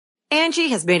Angie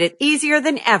has made it easier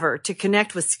than ever to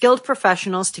connect with skilled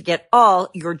professionals to get all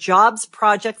your jobs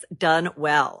projects done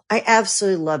well. I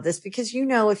absolutely love this because,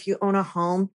 if you own a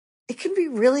home, it can be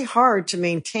really hard to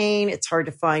maintain. It's hard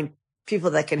to find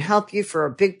people that can help you for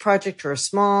a big project or a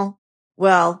small.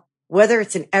 Well, whether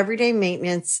it's in everyday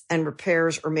maintenance and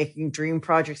repairs or making dream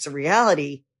projects a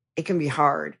reality, it can be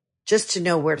hard just to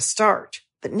know where to start.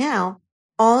 But now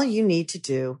all you need to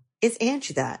do is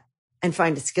Angie that and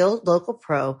find a skilled local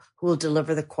pro who will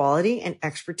deliver the quality and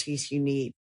expertise you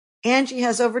need. Angie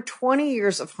has over 20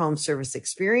 years of home service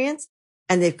experience,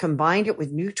 and they've combined it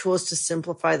with new tools to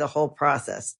simplify the whole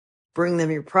process. Bring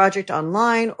them your project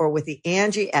online or with the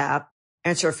Angie app,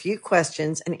 answer a few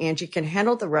questions, and Angie can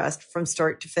handle the rest from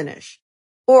start to finish.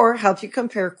 Or help you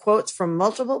compare quotes from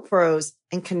multiple pros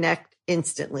and connect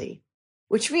instantly,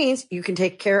 which means you can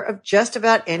take care of just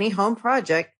about any home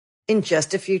project in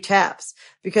just a few taps.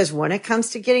 Because when it comes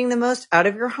to getting the most out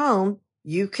of your home,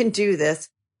 you can do this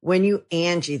when you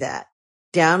Angie that.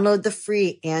 Download the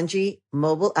free Angie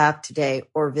mobile app today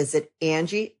or visit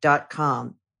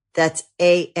Angie.com. That's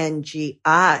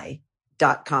ANGI.com.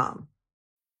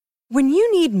 When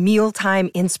you need mealtime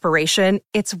inspiration,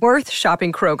 it's worth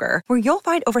shopping Kroger, where you'll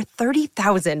find over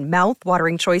 30,000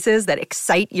 mouth-watering choices that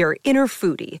excite your inner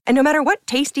foodie. And no matter what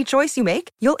tasty choice you make,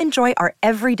 you'll enjoy our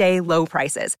everyday low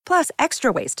prices, plus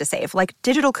extra ways to save, like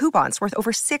digital coupons worth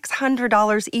over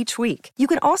 $600 each week. You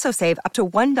can also save up to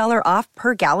 $1 off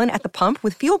per gallon at the pump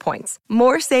with fuel points.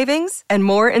 More savings and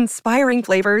more inspiring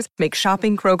flavors make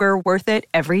shopping Kroger worth it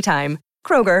every time.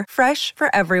 Kroger, fresh for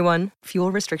everyone.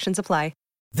 Fuel restrictions apply.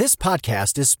 This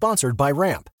podcast is sponsored by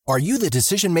Ramp. Are you the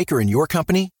decision maker in your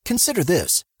company? Consider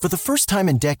this. For the first time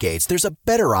in decades, there's a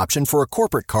better option for a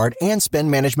corporate card and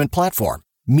spend management platform.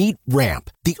 Meet Ramp,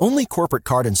 the only corporate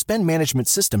card and spend management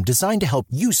system designed to help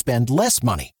you spend less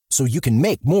money so you can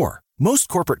make more. Most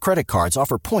corporate credit cards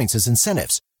offer points as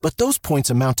incentives, but those points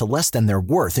amount to less than their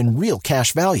worth in real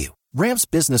cash value. Ramp's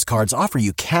business cards offer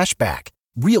you cash back,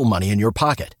 real money in your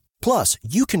pocket. Plus,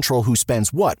 you control who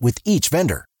spends what with each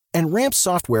vendor. And Ramp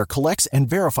software collects and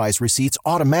verifies receipts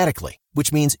automatically,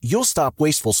 which means you'll stop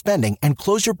wasteful spending and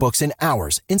close your books in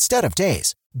hours instead of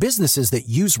days. Businesses that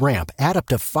use Ramp add up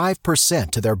to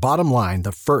 5% to their bottom line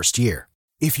the first year.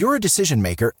 If you're a decision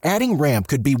maker, adding Ramp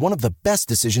could be one of the best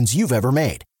decisions you've ever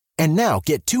made. And now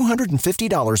get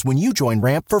 $250 when you join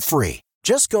Ramp for free.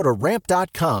 Just go to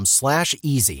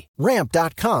ramp.com/easy.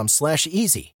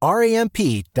 Ramp.com/easy.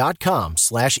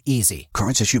 RAMP.com/easy.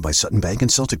 Cards issued by Sutton Bank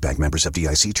and Celtic Bank, members of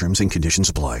FDIC. Terms and conditions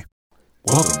apply.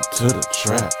 Welcome to the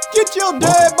trap. Get your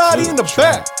dead body in the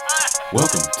back.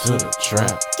 Welcome to the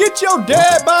trap. Get your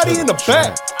dead body in the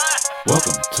back.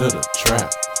 Welcome to the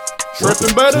trap.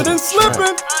 Tripping better than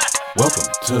slipping. Welcome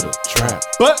to the trap.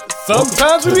 But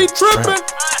sometimes we be tripping.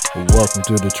 Welcome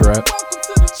to the trap.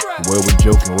 Where we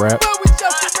joke and rap,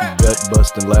 gut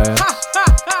busting laughs,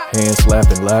 hand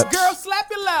slapping laps. Girl,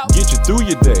 slap your loud. Get you through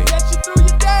your day.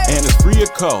 And it's free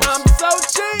of cost. I'm so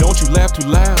cheap. Don't you laugh too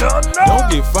loud. No.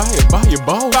 Don't get fired by your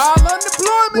boss. File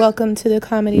unemployment. Welcome to the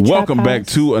Comedy Trap House. Welcome back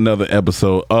to another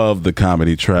episode of the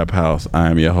Comedy Trap House. I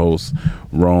am your host,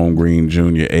 Rome Green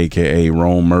Jr., a.k.a.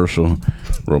 Roemello.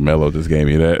 Roemello just gave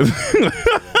me that.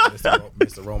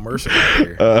 Mr. Roemello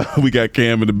here. We got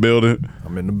Cam in the building.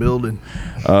 I'm in the building.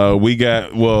 We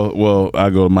got I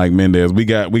go to Mike Mendez. We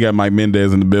got Mike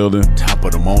Mendez in the building. Top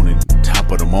of the morning.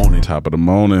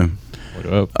 What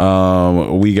up?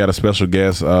 We got a special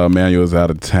guest. Manuel's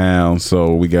out of town,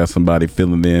 so we got somebody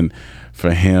filling in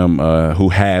for him who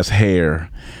has hair.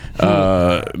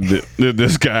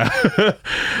 This guy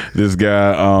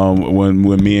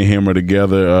when me and him are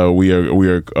together, we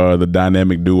are the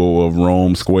dynamic duo of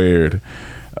Rome Squared.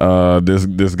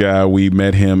 This guy, we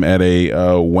met him at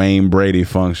a Wayne Brady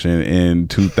function in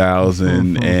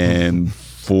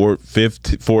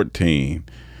 2014,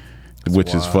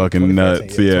 which is fucking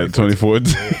nuts. Yeah,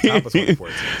 2014.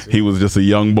 He was just a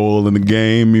young bull in the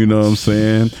game, you know what I'm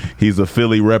saying? He's a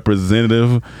Philly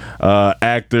representative,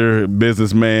 actor,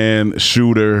 businessman,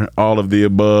 shooter, all of the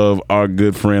above. Our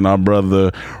good friend, our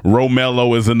brother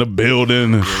Roemello is in the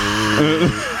building.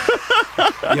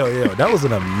 Yo, that was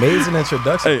an amazing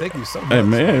introduction. Thank you so much. Hey,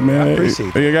 man. I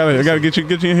appreciate it. I gotta get you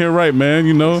in here right, man.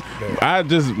 You know, I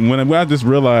just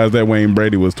realized that Wayne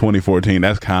Brady was 2014.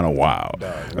 That's kind of wild.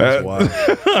 That's wild.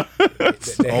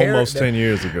 Almost 10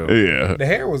 years ago. Yeah. The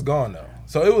hair was gone though.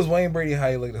 So it was Wayne Brady how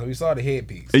he looked. So we saw the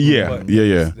headpiece. Yeah.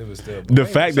 It was still, the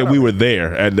fact that we were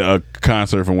there at a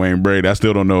concert from Wayne Brady, I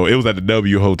still don't know. It was at the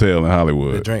W Hotel in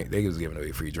Hollywood. The drink, they was giving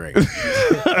away free drinks.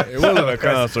 It wasn't a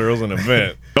concert. It was an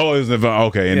event. Oh, it was an event.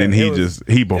 Okay, and then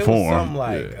he performed. It was something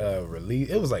like release.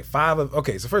 It was like 5.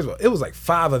 Okay, so first of all, it was like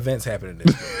 5 events happening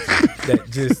this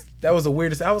day. That was the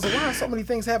weirdest. I was like, why so many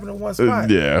things happen in one spot?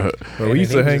 Yeah. Well, we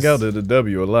used to hang out at the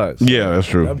W a lot. So. Yeah, that's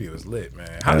true. The W was lit,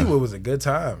 man. Hollywood was a good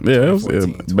time. Yeah, it was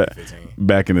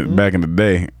back in the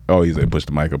day. Oh, he said push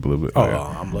the mic up a little bit.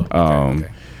 I'm loving it.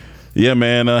 Okay. Yeah,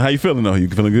 man. How you feeling though? You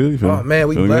feeling good? Oh man,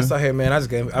 we blessed out here, man. I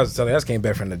just came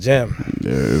back from the gym.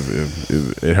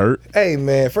 Yeah, it hurt. Hey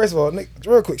man, first of all, Nick,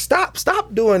 real quick, stop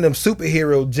doing them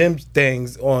superhero gym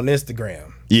things on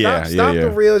Instagram. Stop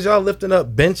the reels, y'all lifting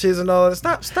up benches and all that.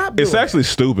 Stop doing It's actually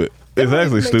stupid. It's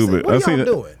actually stupid. What are y'all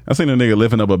doing? I seen a nigga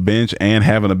lifting up a bench and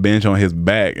having a bench on his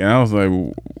back, and I was like,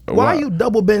 "Why are you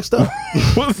double benched up?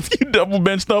 You double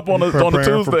benched up on a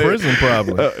Tuesday? For prison,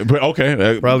 probably.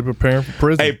 Okay, probably preparing for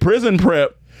prison. Hey, prison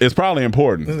prep is probably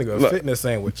important. This nigga a fitness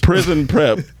sandwich. Prison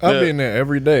prep. I've been there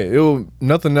every day.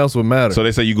 Nothing else would matter. So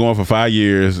they say you going for 5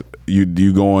 years. You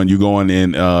going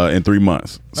in 3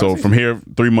 months. So from here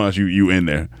 3 months you in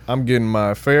there. I'm getting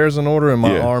my affairs in order and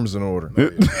my arms in order.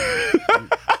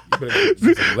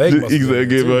 Exactly.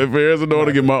 Get my affairs in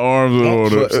order. Get my arms in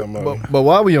order. But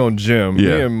while we on gym,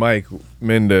 me and Mike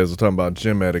Mendez were talking about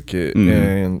gym etiquette,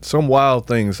 and some wild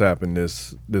things happened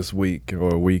this week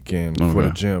or weekend for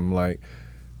the gym. Like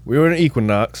we were in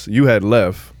Equinox. You had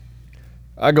left.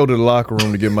 I go to the locker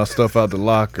room to get my stuff out the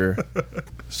locker.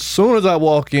 Soon as I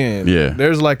walk in,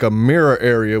 there's like a mirror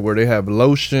area where they have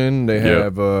lotion, they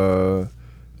have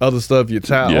other stuff, your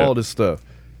towel, all this stuff.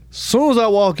 Soon as I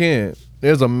walk in,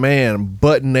 there's a man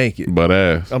butt naked. Butt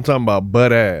ass. I'm talking about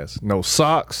butt ass. No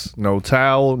socks, no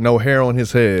towel, no hair on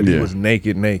his head. He was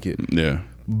naked. Yeah.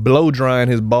 Blow drying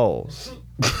his balls.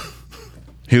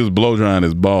 He was blow drying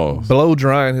his balls. Blow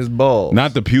drying his balls.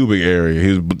 Not the pubic area.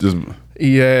 He was just...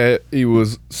 He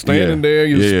was standing there,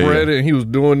 he was spreading, and he was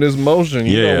doing this motion.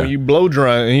 You know, when you blow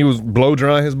drying, and he was blow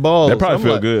drying his balls. That probably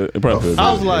felt good. It probably felt good.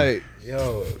 I was like,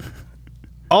 yo,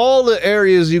 all the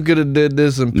areas you could have did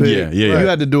this and picked, you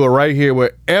had to do it right here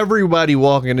where everybody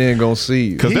walking in gonna see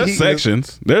you. Because there's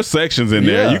sections. There's sections in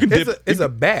there. You can dip. It's a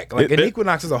back. Like an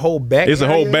Equinox is a whole back It's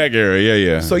area. A whole back area,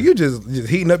 yeah. So you just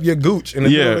heating up your gooch in the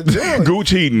middle of the gym.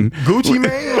 Gooch heating. Gucci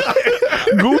man.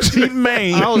 Gucci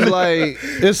man. I was like,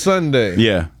 it's Sunday.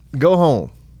 Yeah. Go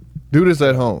home. Do this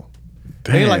at home.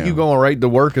 Damn. Ain't like you going right to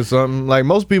work or something. Like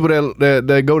most people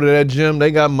that go to that gym,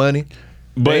 they got money.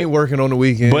 But they ain't working on the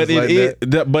weekends.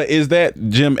 But but is that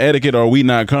gym etiquette or are we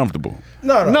not comfortable?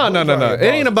 No. It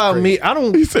ain't about me. I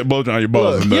don't. He said blow drying your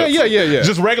balls. Yeah.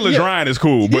 Just regular drying is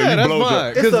cool. But yeah, you that's blow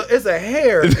fine. It's a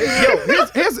hair.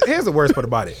 Here's the worst part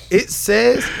about it. It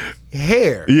says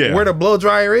hair. Yeah. Where the blow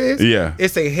dryer is. Yeah.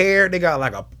 It's a hair. They got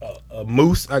like a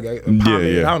mousse. A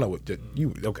pomade. I don't know what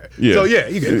you. Okay. Yeah. So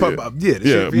you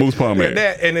get mousse pomade.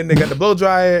 And then they got the blow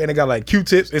dryer and they got like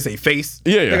Q-tips. It's a face.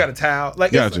 Yeah. They got a towel.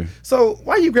 Like gotcha. So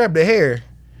why you grab the hair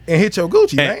and hit your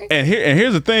Gucci, man? And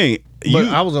here's the thing. But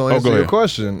I was gonna answer your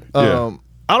question. I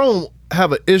don't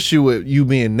have an issue with you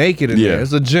being naked in there.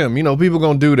 It's a gym. You know, people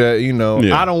gonna do that. You know,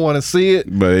 I don't want to see it.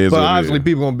 But obviously,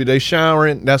 people gonna be they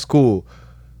showering. That's cool.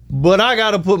 But I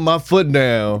gotta put my foot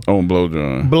down on blow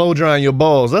drying. Blow drying your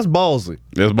balls. That's ballsy.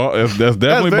 That's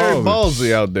definitely very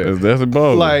ballsy out there. That's definitely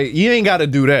ballsy. Like you ain't gotta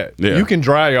do that. Yeah. You can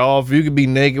dry off. You can be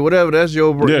naked. Whatever. That's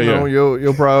your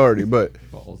your priority. But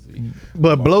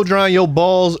blow drying your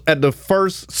balls at the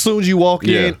first, soon as you walk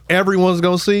in, everyone's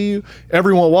gonna see you.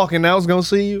 Everyone walking out is gonna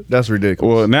see you. That's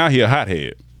ridiculous. Well, now he a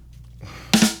hothead,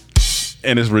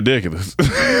 and it's ridiculous.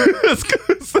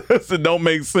 It don't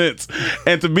make sense.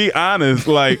 And to be honest,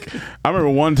 like I remember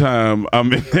one time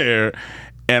I'm in there,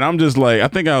 and I'm just like, I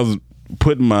think I was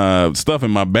putting my stuff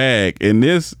in my bag, and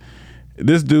this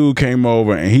dude came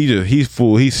over, and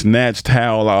he snatched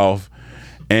towel off,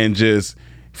 and just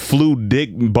flew dick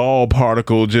ball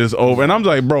particle just over, and I'm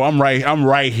like, bro, I'm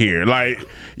right here. Like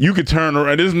you could turn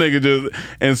around. This nigga just,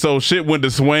 and so shit went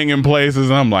to swinging places,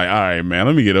 and I'm like, all right, man,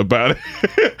 let me get up out of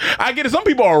here. I get it. Some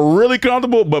people are really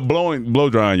comfortable, but blow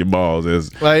drying your balls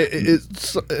is like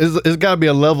it's got to be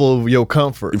a level of your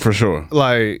comfort for sure.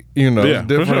 Like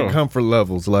different comfort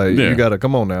levels. Like you got to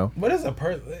come on now. But it's a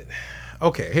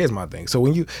okay, here's my thing. So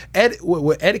when you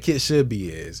what etiquette should be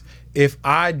is if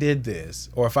I did this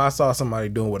or if I saw somebody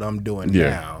doing what I'm doing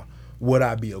now, would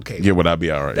I be okay? Yeah, would I be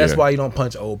all right? That's why you don't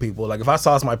punch old people. Like if I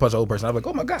saw somebody punch an old person, I'm like,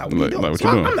 oh my god, what are you doing? What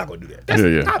you doing? I'm not gonna do that.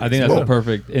 I think that's the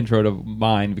perfect intro to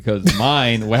mine because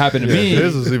mine, what happened to me?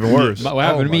 This is even worse. What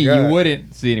happened to me, you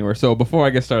wouldn't see anywhere. So before I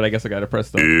get started, I guess I got to press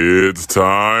start. It's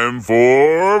time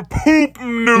for poop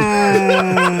news.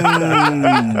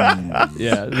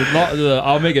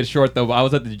 I'll make it short though. But I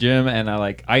was at the gym and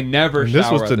I never shower.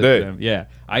 This was today. At the gym. Yeah,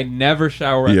 I never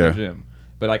shower at the gym.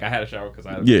 But I had a shower because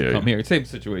I had to come here. Same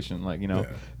situation,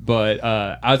 But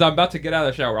as I'm about to get out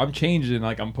of the shower, I'm changing,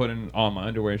 I'm putting on my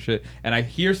underwear and shit. And I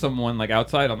hear someone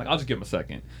outside. I'm like, I'll just give him a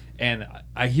second. And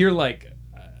I hear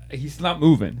he's not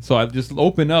moving. So I just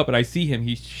open up and I see him.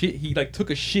 He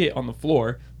took a shit on the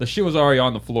floor. The shit was already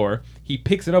on the floor. He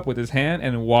picks it up with his hand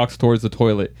and then walks towards the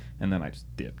toilet. And then I just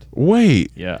dipped.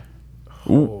 Wait. Yeah.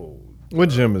 Ooh. What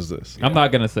gym is this? I'm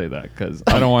not gonna say that because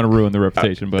I don't want to ruin the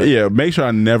reputation. But make sure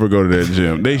I never go to that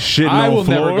gym. They shitting on floors.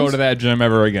 I will never go to that gym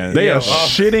ever again. They are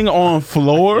shitting on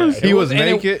floors. He was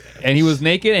naked, and he was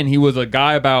naked, and he was a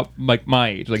guy about my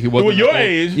age. He wasn't your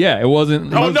age. Yeah, it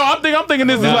wasn't. I'm thinking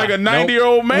this is a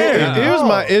 90-year-old man. Here's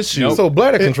my issue. So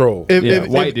bladder control.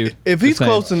 White dude. If he's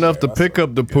close enough to pick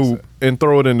up the poop and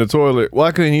throw it in the toilet,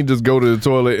 why couldn't he just go to the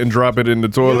toilet and drop it in the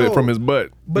toilet from his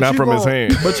butt, not from his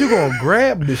hand? But you gonna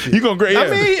grab the shit. You gonna grab? I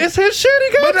mean, it's his shit.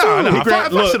 He got if I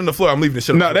shit on the floor, I'm leaving the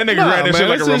shit. No, that nigga grabbed that shit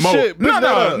like a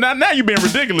remote. Now you being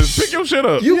ridiculous. Pick your shit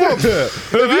up. You want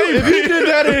if you did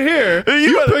that in here,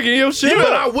 you picking your shit up.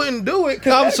 But I wouldn't do it.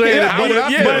 I'm saying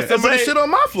but somebody shit on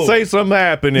my floor. Say something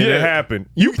happened and it happened.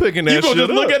 You picking that shit up. You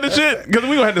gonna just look at the shit because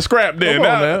we gonna have to scrap then.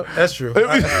 That's true.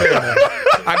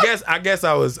 I guess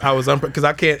I was because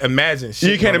I can't imagine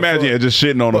shit. You can't imagine just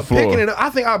shitting on the floor. Picking it up, I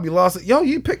think I'd be lost. Yo,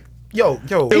 you pick. Yo,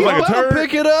 it was like a turd.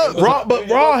 Pick it up,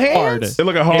 raw hands. It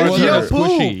look a hard turd.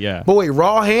 Squishy, yeah. But wait,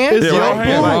 raw hands. It's raw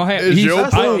hands.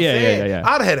 Yeah.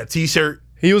 I'd have had a t-shirt.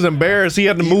 He was embarrassed. He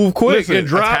had to move quick and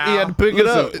drop. He had to pick it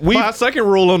up. 5-second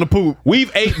rule on the poop.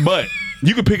 We've ate butt.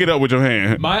 You can pick it up with your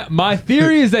hand. My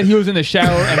theory is that he was in the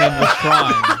shower and then was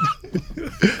trying.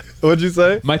 What'd you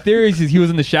say? My theory is he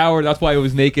was in the shower. That's why he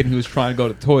was naked. He was trying to go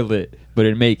to the toilet, but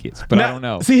didn't make it. But I don't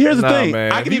know. See, here's the thing.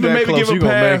 Man. I can even maybe give a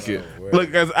pass.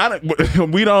 Look, as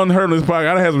we don't heard this podcast.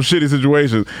 I done had some shitty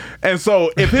situations, and so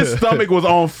if his stomach was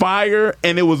on fire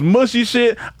and it was mushy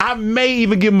shit, I may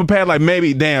even give him a pass. Like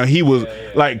maybe, damn, he was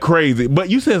crazy.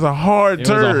 But you said it's a hard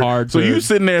turd. Was a hard so turd. you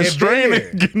sitting there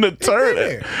straining, getting a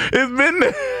turd. It's been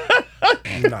there.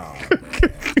 Nah,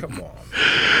 come on.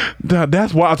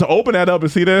 That's wild to open that up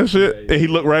and see that shit. And he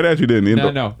looked right at you, didn't he?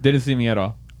 No, didn't see me at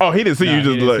all. Oh, he didn't see you.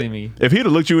 Just didn't see me. If he'd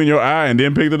have looked you in your eye and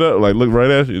then picked it up, looked right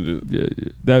at you.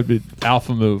 That'd be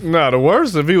alpha move. Nah, the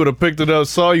worst if he would have picked it up,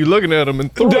 saw you looking at him,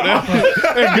 and threw it out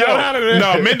and got out of there.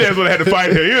 No, Mendez would have had to fight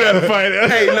him. You would have had to fight him.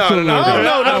 Hey, no.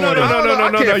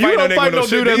 You don't fight no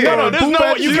dude that's throwing poop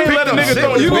at you. You can't let a nigga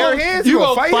throw you bare hands. You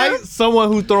gonna fight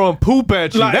someone who's throwing poop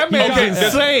at you? That man's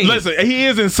insane. Listen, he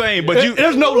is insane, but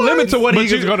there's no limit to what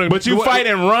he's gonna. But you fight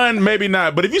and run, maybe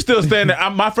not. But if you still stand there,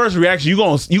 my first reaction, you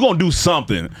gonna do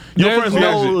something. Your first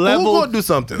reaction. Who's gonna do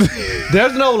something?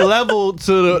 There's no level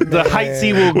to the heights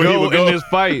he will go in this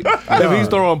fight if he's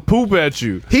throwing poop at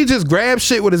you. He just grabbed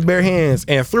shit with his bare hands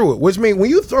and threw it, which means when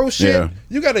you throw shit,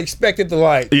 you gotta expect it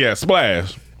to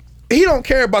splash. He don't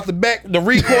care about the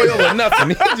recoil or nothing.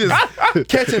 He just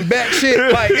catching back shit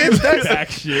that's back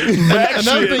shit.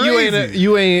 Another thing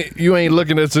you ain't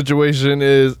looking at the situation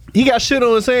is he got shit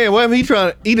on his hand. What if he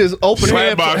trying to eat his open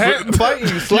hand fighting?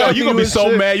 You gonna be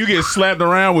so mad you get slapped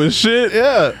around with shit.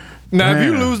 Yeah. Now if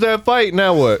you lose that fight,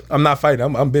 now what? I'm not fighting.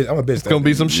 I'm a bitch. It's gonna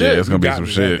be some shit. Yeah, it's gonna be some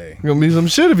shit. It's gonna be some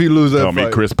shit if you lose that fight. Gonna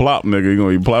be Chris Plop, nigga. You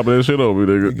gonna be plopping that shit over,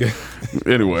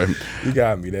 nigga. Anyway, you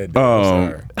got me that day. I'm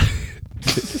sorry.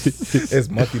 It's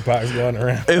monkeypox going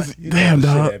around. It's damn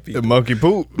dog. Monkey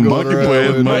poop. Monkey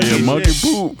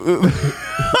poop.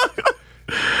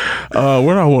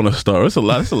 Where do I want to start? It's a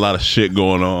lot of shit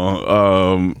going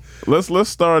on. Let's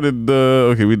start at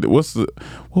okay. What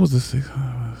was this?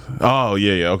 Oh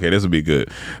yeah. Okay, this would be good.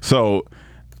 So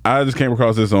I just came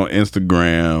across this on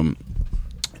Instagram.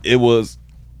 It was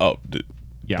I'll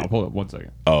pull up 1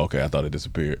 second. Oh, okay. I thought it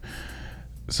disappeared.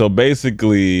 So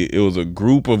basically, it was a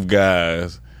group of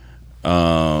guys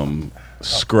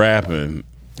scrapping.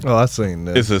 Oh, I seen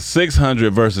this. It's a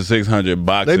 600 versus 600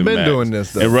 boxing They've been match doing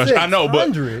this though. in Russia. I know,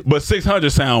 but 600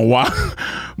 sound wild.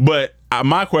 But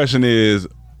my question is,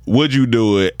 would you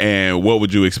do it, and what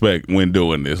would you expect when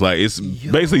doing this? Like, it's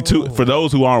basically two. For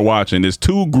those who aren't watching, it's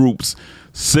two groups,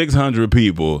 600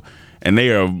 people. And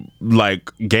they are like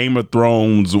Game of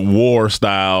Thrones war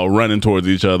style running towards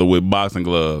each other with boxing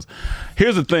gloves.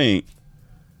 Here's the thing.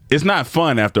 It's not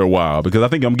fun after a while because I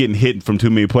think I'm getting hit from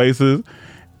too many places.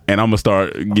 And I'm gonna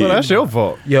start getting. Well, that's your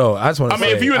fault. Yo, I just want to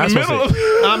say. If you in the middle,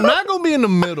 I'm not gonna be in the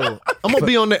middle. I'm gonna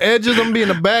be on the edges. I'm gonna be in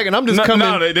the back, and I'm just coming.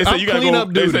 No, they say you gotta go.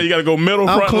 They say you gotta go middle.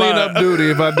 I'm front clean line. up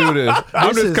duty if I do this.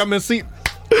 I'm just coming see.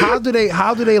 How do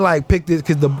they like pick this?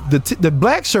 Because the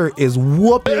black shirt is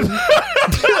whooping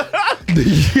the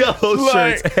yellow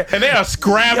shirts, and they are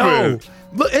scrapping. Yo,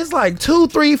 look, it's like 2,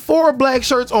 3, 4 black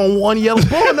shirts on one yellow.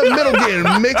 Boy in the middle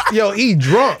getting mixed. Yo, he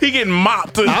drunk. He getting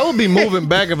mopped. I would be moving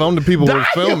back if I'm the people who are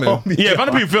filming. Yeah, if I'm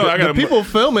the people filming, I got the people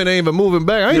filming ain't even moving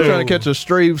back. I ain't trying to catch a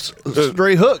straight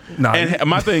hook. Nah, and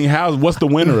my thing, what's the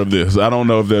winner of this? I don't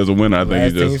know if there's a winner. I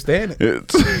think last team standing.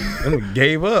 And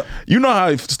gave up. You know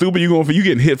how stupid you gonna feel? You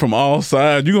getting hit from all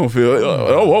sides. You gonna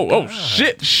feel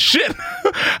shit.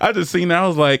 I just seen that. I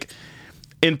was like,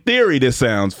 in theory, this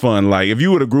sounds fun. Like if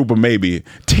you were a group of maybe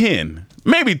 10,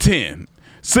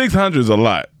 600 is a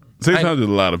lot. 600 is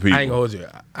a lot of people. I ain't gonna hold you.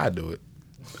 I do it.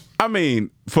 I mean,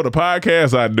 for the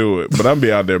podcast, I do it, but I'm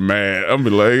be out there mad. I'm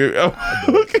be like,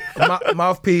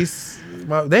 mouthpiece.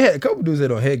 They had a couple dudes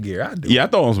that on headgear. I do. Yeah, I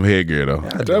throw on some headgear though.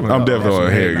 I'm definitely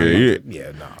on headgear.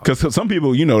 Yeah, no. Because some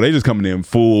people, they just coming in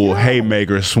full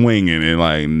haymaker swinging and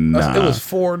like, nah. It was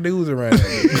 4 dudes around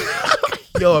there.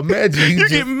 Yo, imagine you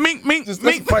get mink, just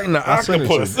fighting the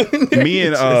octopus.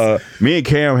 me and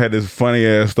Cam had this funny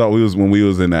ass thought. When we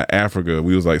was in Africa,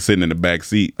 we was like sitting in the back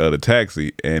seat of the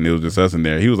taxi, and it was just us in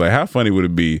there. He was like, "How funny would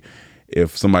it be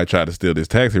if somebody tried to steal this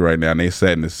taxi right now and they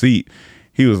sat in the seat?"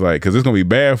 He was like, because it's going to be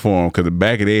bad for them because the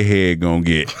back of their head going to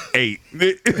get ate. Can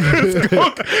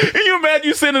you imagine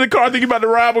you sitting in the car thinking about the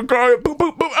rob a car? Boop,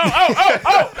 boop, boop.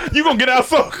 Oh. You going to get out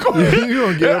so quick. You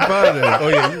going to get up out of there. Oh,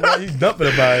 yeah. You dumping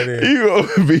up out of there. You going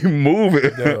to be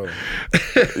moving. Yo.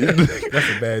 That's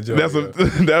a bad joke.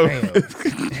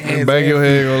 The back of your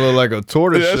head going to look like a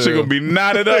tortoise shell. That shit going to be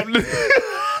knotted up.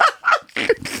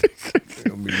 It's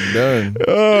going to be done.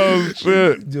 Oh,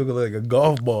 shit. You look like a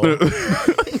golf ball.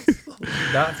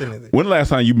 When the last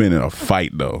time you been in a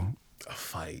fight though? A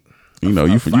fight.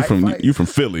 You from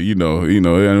Philly. I know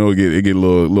it get a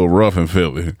little rough in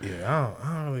Philly. Yeah,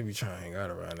 I don't really be trying to hang out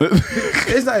around there.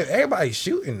 It's like everybody's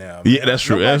shooting now. Man. Yeah, that's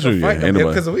true. That's true.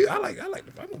 Because I like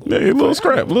to fight. Yeah, a little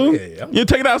scrap, you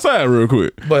take it outside real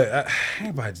quick. But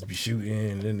everybody just be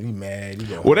shooting and then be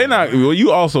mad. Well, they not. Well,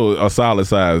 you also a solid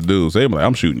size dude. So they be like,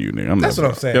 I'm shooting you, nigga. That's what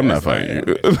I'm saying. I'm not fighting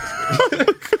you.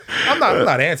 I'm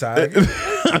not anti.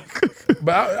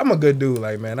 But I'm a good dude.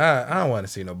 Like, man, I don't want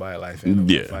to see nobody life in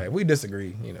a fight. If we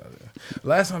disagree,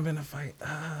 Last time I've been in a fight,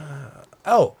 I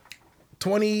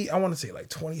want to say like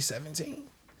 2017.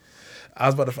 I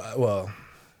was about to fight. Well,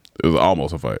 it was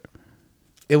almost a fight.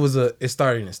 It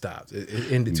started and stopped.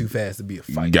 It ended too fast to be a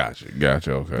fight. Gotcha.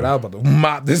 Okay. But I was about to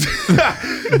mop this.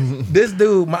 This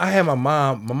dude, I had my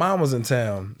mom. My mom was in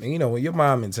town, and when your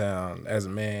mom in town as a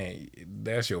man,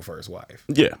 that's your first wife.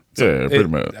 Yeah, so pretty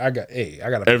much. I got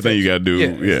everything you got to do.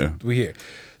 Yeah, we here.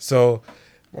 So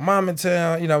my mom in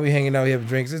town. We hanging out, we having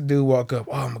drinks. This dude walk up.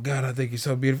 Oh my God, I think you're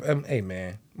so beautiful. Hey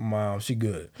man, mom, she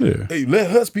good. Yeah. Hey,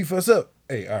 let her speak for herself.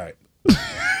 Hey, all right.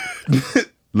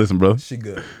 Listen, brother. She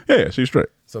good. Yeah, she's straight.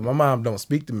 So my mom don't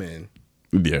speak to men.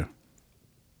 Yeah.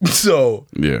 So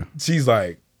yeah, she's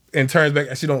like, and turns back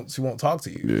and she won't talk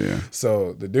to you. Yeah.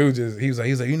 So the dude he was like,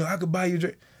 I could buy you a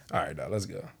drink. All right, dog, let's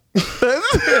go. Let's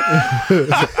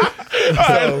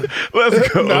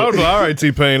go. No, all right,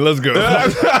 T-Pain, let's go.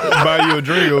 Buy you a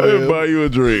drink over here. Buy you a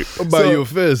drink. Buy you a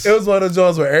fist. It was one of those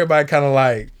joints where everybody kind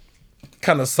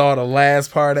of saw the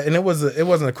last part, and it wasn't a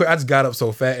quick. I just got up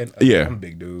so fast, and I'm a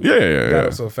big dude. Yeah. Got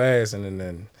up so fast, and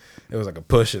then it was like a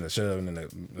push and a shove, and then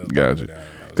gotcha.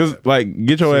 Because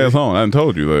get your ass on. I done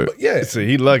told you that. Yeah. See,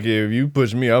 he lucky. If you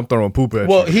push me, I'm throwing poop at you.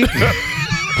 Well, he.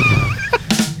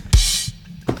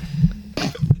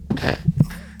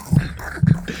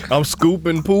 I'm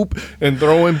scooping poop and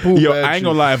throwing poop. Yo, at I ain't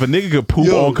gonna lie. If a nigga could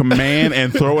poop on command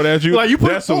and throw it at you, like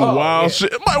that's some wild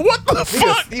shit. I'm like, what the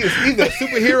fuck? He's either a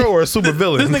superhero or a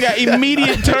supervillain. This nigga got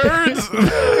immediate turns. He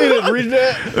didn't reach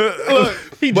that. Look,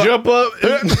 he jump up. He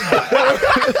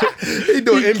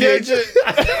doing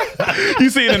NBA. You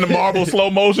see it in the marble slow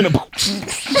motion.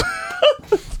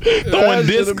 Throwing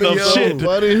disc of shit,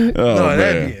 buddy. Oh, no, man.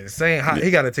 that'd be insane. He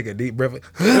got to take a deep breath.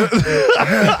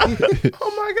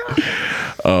 Oh my God.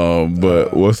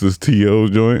 But what's this T.O.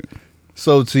 joint?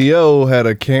 So T.O. had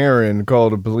a Karen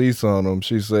call the police on him.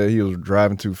 She said he was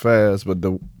driving too fast, but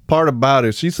the part about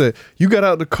it, she said, "You got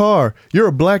out the car. You're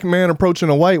a black man approaching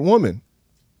a white woman."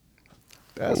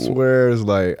 That's where it's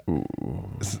like,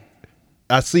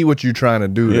 I see what you're trying to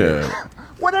do there.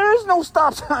 Well, there is no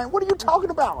stop sign. What are you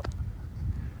talking about?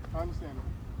 I understand.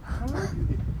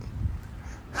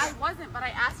 I wasn't, but I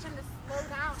asked him to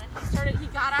down and he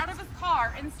got out of his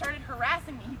car and started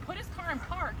harassing me. He put his car in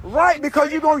park. Right,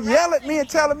 because you're going to yell at me and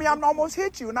telling me I'm almost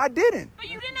hit you, and I didn't. But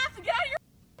you didn't have to get out of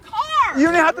your car. You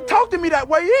didn't have to talk to me that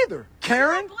way either,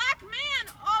 Karen. You're a black man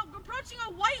approaching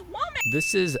a white woman.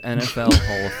 This is NFL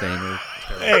Hall of Famer.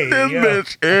 Hey, this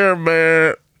bitch here,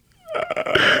 man.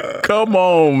 Come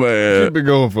on, man. Keep it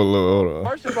going for a little. Hold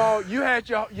on. First of all, you had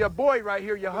your boy right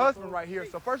here, your husband right here.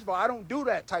 So first of all, I don't do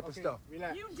that type of stuff.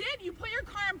 Relax. You did. You put your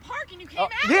car in park and you came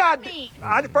at me.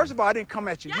 First of all, I didn't come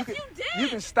at you. Yes, you did. You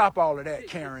can stop all of that,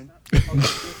 Karen.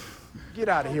 Get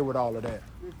out of here with all of that.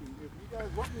 If you guys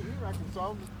want me here, I can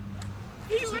solve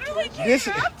it. He literally came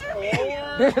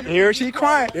after me. Here she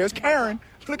crying. There's Karen.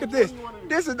 Look at this.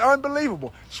 This is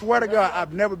unbelievable. Swear to God,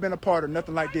 I've never been a part of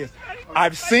nothing like this.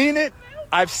 I've seen it.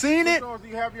 I've seen it. Do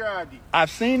you have your ID?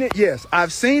 I've seen it. Yes,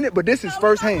 I've seen it, but this is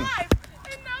firsthand.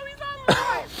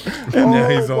 And now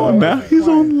he's on. Now he's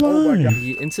online.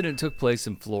 The incident took place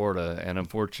in Florida, and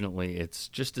unfortunately, it's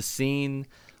just a scene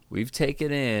we've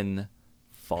taken in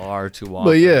far too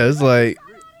often. But yeah, it's like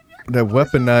that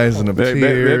weaponizing of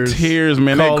tears. That tears,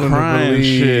 man. That crying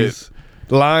shit.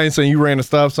 Lying saying you ran a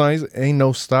stop sign. Ain't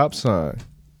no stop sign.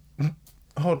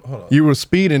 Hold on. You were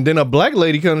speeding. Then a black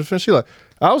lady comes in. She's like,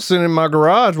 I was sitting in my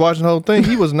garage watching the whole thing.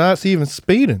 He was not even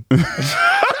speeding.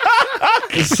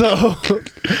 So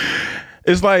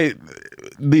it's like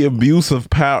the abuse of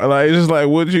power. Like it's just like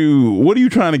what are you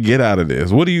trying to get out of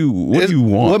this? What do you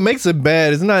want? What makes it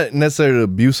bad is not necessarily the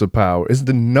abuse of power. It's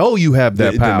to know you have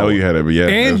that power. To know you had it, yeah.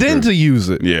 And then to use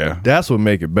it. Yeah. That's what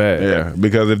make it bad. Yeah.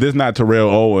 Because if this not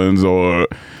Terrell Owens or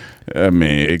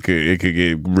it could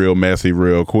get real messy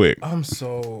real quick. I'm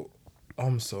so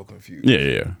confused.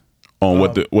 Yeah. On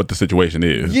what the situation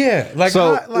is. Yeah,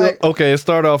 okay. It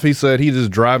started off. He said he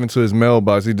just driving to his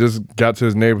mailbox. He just got to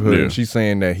his neighborhood, and she's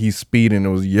saying that he's speeding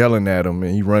and was yelling at him,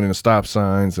 and he running the stop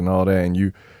signs and all that. And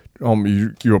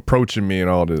you're approaching me and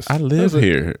all this. I live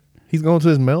here. He's going to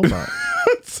his mailbox.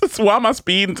 So why am I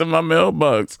speeding to my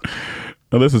mailbox?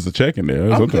 Unless it's a check in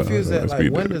there. I'm confused that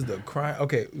when does the crime?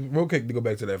 Okay, real quick to go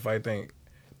back to that fight thing.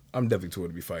 I'm definitely too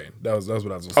old to be fighting. That was what I was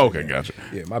going to say. Okay, gotcha.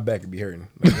 Yeah, my back could be hurting.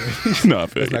 No, I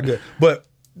feel That's not good. But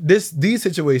these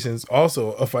situations,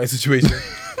 also a fight situation.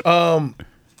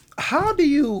 How do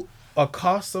you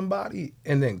accost somebody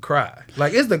and then cry?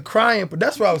 Like, it's the crying, but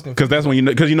that's where I was confused. Because that's when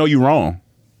because you know you're wrong.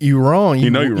 You're wrong. You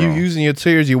know you're wrong. You're using your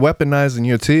tears. You're weaponizing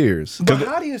your tears. But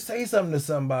how do you say something to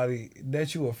somebody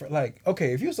that you were like?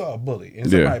 Okay, if you saw a bully and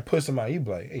somebody pushed somebody, you'd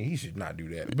be like, "Hey, he should not do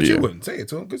that." But you wouldn't say it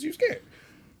to him because you're scared.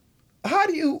 How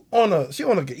do you she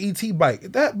on a ET bike?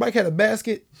 If that bike had a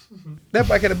basket, that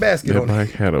bike had a basket on it. That bike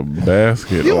had a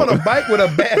basket. You on a bike with a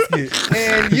basket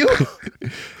and you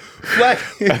like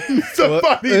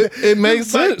somebody. It makes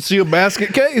sense. She a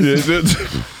basket case.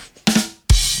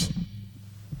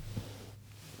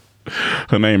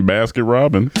 Her name Basket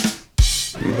Robin.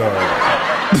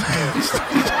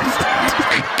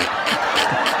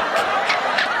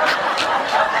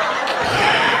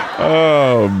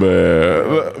 Oh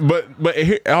man, but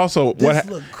here, also this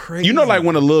look crazy. You know, like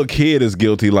when a little kid is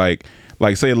guilty, like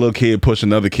say a little kid push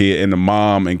another kid and the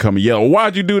mom and come and yell,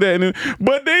 "Why'd you do that?"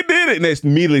 But they did it, and they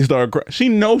immediately start crying. She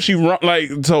knows she wrong,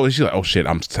 so she's like, "Oh shit,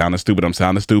 I'm sounding stupid.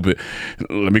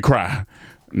 Let me cry."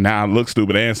 Now I look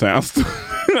stupid and sound stupid.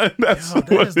 That's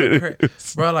what it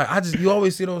is. Bro, like you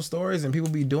always see those stories and people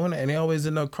be doing it and they always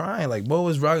end up crying. Like Bo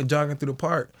was jogging through the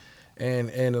park. And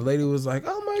the lady was like,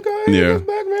 "Oh my God, this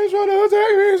black man's trying to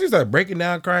attack me." She's like breaking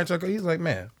down, crying. He's like,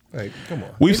 "Man, like, come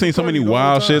on." We've seen so many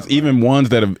wild shits, even ones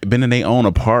that have been in their own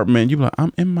apartment. You be like,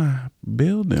 "I'm in my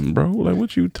building, bro. Like,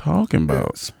 what you talking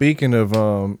about?" Speaking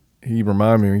of, he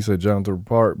reminded me. He said John through the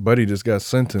park. Buddy just got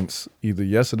sentenced either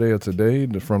yesterday or today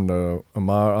from the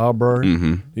Ahmaud Arbery.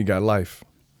 Mm-hmm. He got life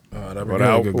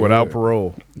without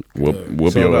parole. So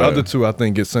the other two, I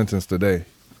think, get sentenced today.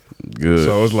 Good.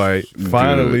 So it's like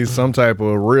finally some type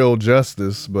of real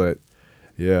justice, but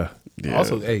yeah.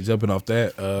 Also, jumping off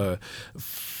that,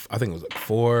 I think it was like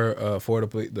four the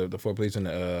four police in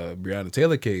the Breonna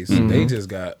Taylor case. Mm-hmm. They just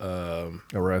got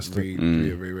arrested,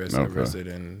 arrested,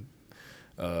 and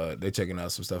they're checking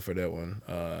out some stuff for that one.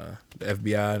 The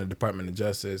FBI and the Department of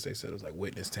Justice, they said it was like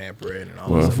witness tampering and all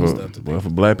this other stuff. Well, for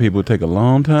black people, it take a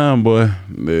long time, boy.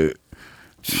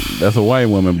 That's a white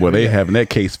woman, boy. They having that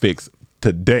case fixed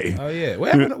today. Oh yeah,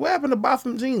 what happened to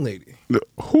Botham Jean lady?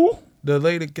 Who? The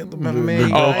lady killed the man. To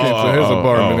his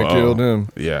apartment and killed him.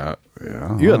 Yeah.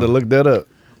 You had to look that up.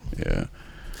 Yeah.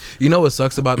 You know what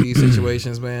sucks about these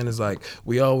situations, man? Is like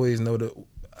we always know that.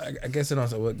 I guess it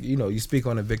also, you speak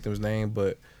on the victim's name,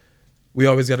 but we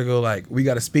always got to go like, we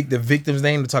got to speak the victim's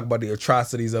name to talk about the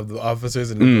atrocities of the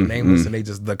officers, and they're nameless and they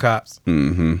just the cops.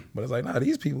 Mm-hmm. But it's like, nah,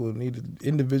 these people need to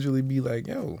individually be like,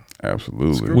 yo.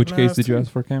 Absolutely. Which case did you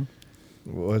ask for, Cam?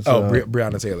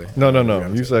 Breonna Taylor. No.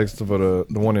 You asked for the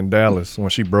one in Dallas when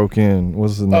she broke in.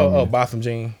 What's the name? Oh, Botham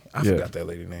Jean. I forgot that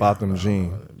lady name. Botham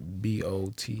Jean.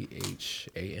 Botham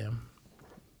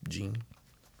Jean.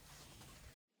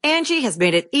 Angie has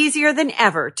made it easier than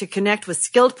ever to connect with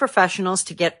skilled professionals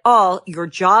to get all your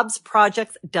jobs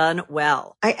projects done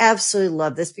well. I absolutely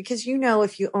love this because,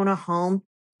 if you own a home,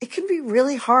 it can be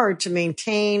really hard to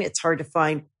maintain. It's hard to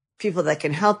find people that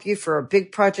can help you for a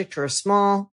big project or a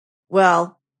small.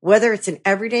 Well, whether it's in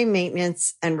everyday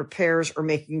maintenance and repairs or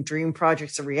making dream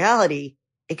projects a reality,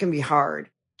 it can be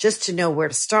hard just to know where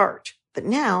to start. But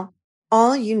now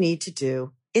all you need to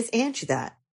do is Angie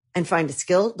that and find a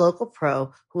skilled local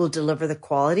pro who will deliver the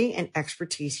quality and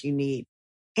expertise you need.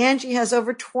 Angie has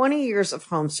over 20 years of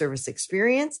home service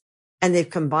experience, and they've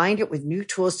combined it with new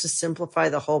tools to simplify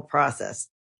the whole process.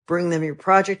 Bring them your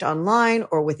project online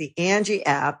or with the Angie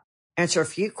app, answer a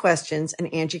few questions,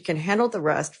 and Angie can handle the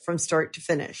rest from start to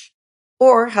finish.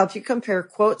 Or help you compare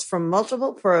quotes from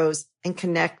multiple pros and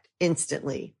connect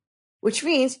instantly, which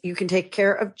means you can take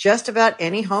care of just about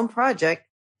any home project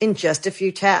in just a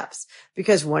few taps.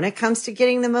 Because when it comes to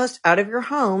getting the most out of your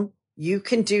home, you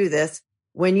can do this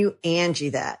when you Angie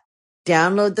that.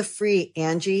 Download the free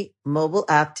Angie mobile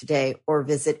app today or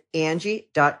visit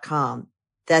Angie.com.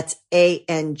 That's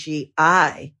ANGI.com.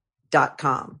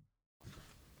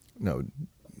 No.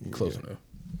 Close enough.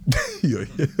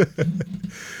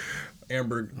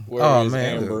 Amber. Oh,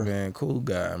 man. Amber? Man, cool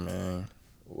guy, man.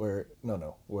 Where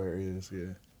is,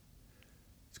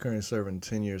 She's currently serving a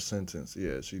 10-year sentence.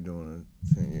 Yeah, she's doing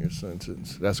a 10-year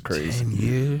sentence. That's crazy. 10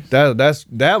 years?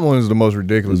 That one's the most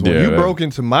ridiculous one. You broke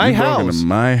into my house,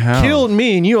 killed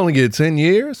me, and you only get 10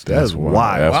 years? That's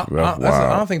wild. That's wild.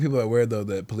 I don't think people are aware, though,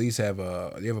 that police have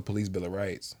a police bill of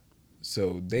rights.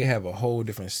 So they have a whole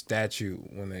different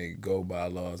statute when they go by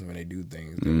laws and when they do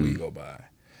things than we go by.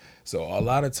 So a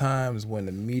lot of times when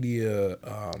the media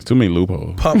too many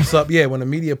loopholes pumps up, when the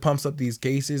media pumps up these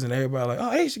cases and everybody like,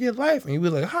 oh, they should get life, and you be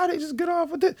like, how they just get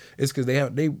off with it? It's because they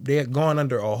have gone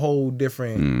under a whole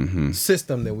different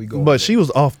system than we go. But she was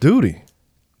off duty.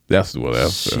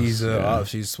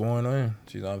 She's sworn in.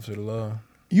 She's officer of the law.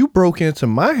 You broke into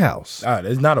my house.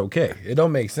 It's not okay. It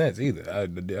don't make sense either. I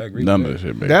agree. None of that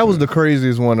shit makes sense. That was the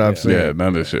craziest one I've seen. Yeah, none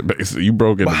of that shit makes sense. You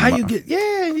broke into my house. But how you get?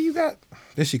 Yeah, you got.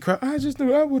 Did she cry? I just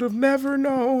knew I would have never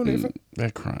known.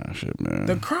 That crying shit, man.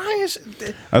 The crying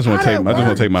shit. I just want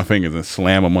to take my fingers and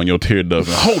slam them on your tear ducts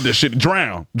and hold this shit.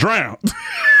 Drown.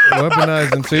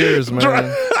 Weaponizing tears,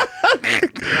 man.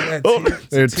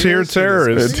 They're tear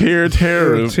terrorists. Tear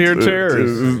terrorists.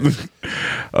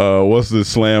 What's the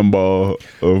slam ball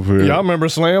over here? Y'all remember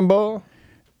slam ball?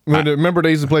 Remember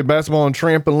they used to play basketball on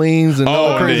trampolines and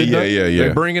all crazy stuff? Yeah.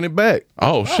 They're bringing it back.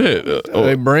 Oh, shit.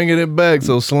 They bringing it back.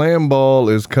 So slam ball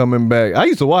is coming back. I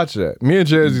used to watch that. Me and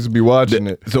Chaz used to be watching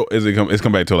it. So it's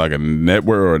come back to like a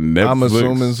network or a Netflix? I'm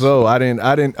assuming so. I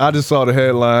just saw the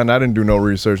headline. I didn't do no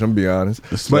research, I'm gonna be honest.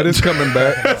 But it's coming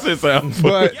back.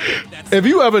 But if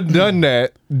you ever done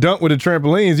that, dunk with the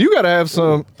trampolines, you gotta have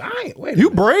some.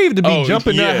 You brave to be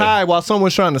jumping that high while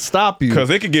someone's trying to stop you. Because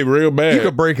it could get real bad. You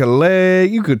could break a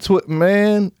leg. You could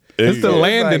man. It's the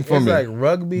landing for me. It's like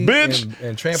rugby bitch.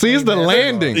 And trampoline. See, it's the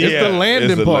landing. It's the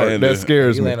landing part that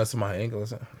scares me. You land on my ankle or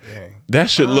something. Dang.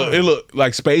 That shit look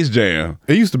like Space Jam.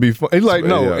 It used to be fun. It's like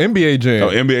NBA Jam.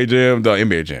 NBA Jam. The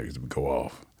NBA Jam used to go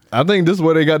off. I think this is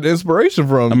where they got the inspiration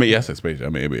from. I mean, yes, it's Space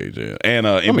Jam. I mean, NBA Jam. And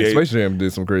NBA. Space Jam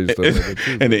did some crazy stuff.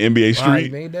 And the NBA Street. He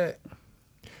made that.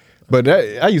 But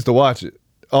I used to watch it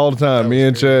all the time. Me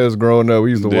and Chaz growing up,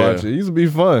 we used to watch it. It used to be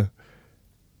fun.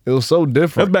 It was so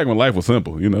different. That's back when life was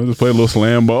simple, just play a little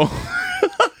slam ball,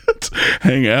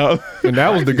 hang out. And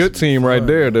that was the good team right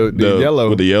there, the yellow.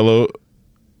 With the yellow.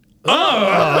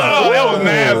 Oh, that was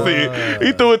nasty.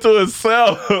 He threw it to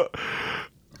himself.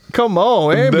 Come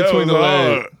on, and between the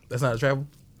legs. That's not a travel.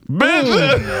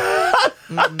 Bitch.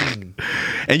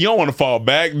 And you don't want to fall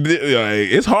back.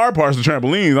 It's hard parts of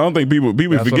trampolines. I don't think people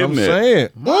forgetting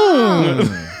that.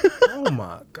 Oh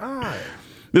my God.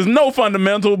 There's no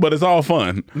fundamental, but it's all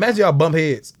fun. Imagine y'all bump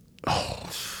heads. Oh,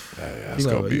 that's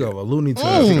gonna be a Looney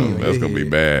Tunes. That's gonna be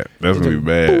bad. That's gonna be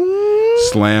bad.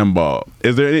 Slam ball.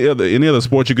 Is there any other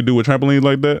sport you could do with trampolines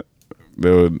like that?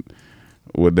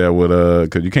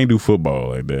 because you can't do football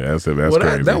like that. That's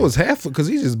crazy. That was half because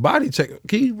he just body checked.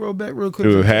 Can you roll back real quick?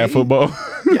 It was half football.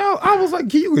 Yo, I was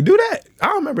like, you could do that. I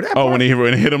don't remember that. Oh, when he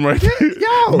hit him right there.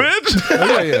 Yo,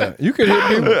 bitch. Yeah. You can hit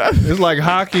people. It's like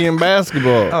hockey and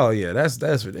basketball. Oh yeah, that's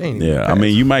yeah. I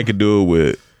mean, you might could do it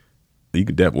with. You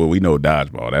could definitely. We know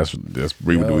dodgeball. That's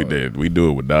we did. We do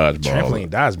it with dodgeball. Trampoline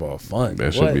dodgeball, fun.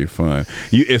 That should be fun.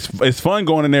 It's fun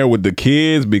going in there with the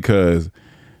kids because,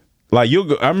 like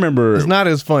I remember. It's not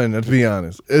as fun. Let's be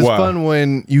honest. It's fun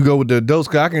when you go with the adults.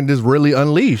 Cause I can just really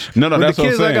unleash. No, with that's the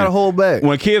kids, what I'm saying. I gotta hold back.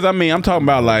 When kids, I mean, I'm talking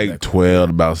about like 12,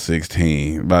 about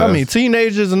 16. I mean,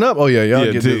 teenagers and up. Oh yeah, y'all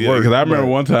get this work. Because I remember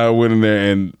one time I went in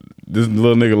there and this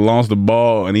little nigga launched the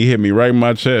ball and he hit me right in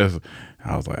my chest.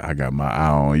 I was like, I got my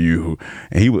eye on you,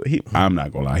 and he. I'm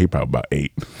not gonna lie, he probably about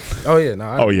 8. Oh yeah, no.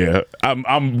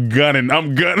 I'm gunning.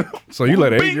 So you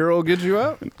let an 8-year-old get you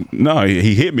out? No,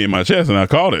 he hit me in my chest, and I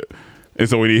caught it. And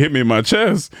so when he hit me in my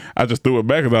chest, I just threw it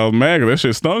back because I was mad because that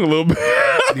shit stung a little bit.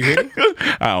 You hit him?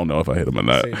 I don't know if I hit him or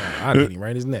not. I hit him right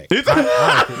in his neck. But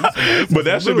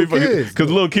that should be funny because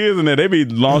little kids in there, they be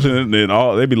launching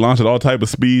all type of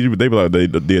speed. But they be like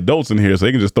the adults in here, so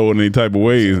they can just throw it in any type of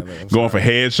ways, going for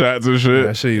headshots and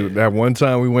shit. That one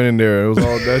time we went in there, it was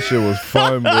all that shit was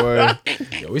fun, boy.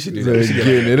 Yo, we should do that. We should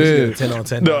get a 10 on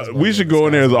 10. No, we should go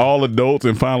in there as all adults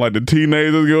and find like the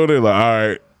teenagers go there. Like, all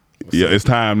right, yeah, it's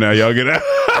time now. Y'all get out.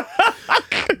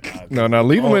 No,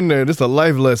 leave them in there. This is a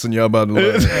life lesson y'all about to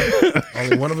learn.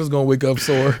 Only one of us gonna wake up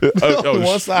sore.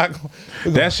 One side.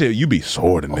 That shit, you be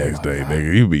sore the next day,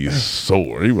 nigga. You be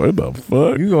sore. You what the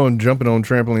fuck? You going jumping on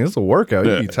trampoline? It's a workout.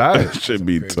 You be tired. That shit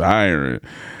be tiring.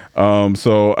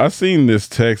 So I seen this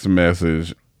text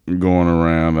message going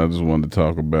around. I just wanted to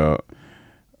talk about.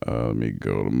 Let me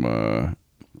go to my.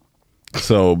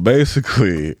 So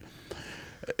basically,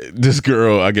 this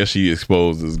girl, I guess she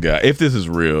exposed this guy. If this is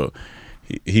real.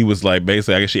 He was like,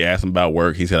 basically, I guess she asked him about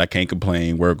work. He said, I can't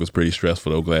complain. Work was pretty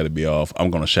stressful, though. Glad to be off. I'm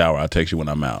going to shower. I'll text you when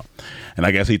I'm out. And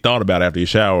I guess he thought about it after he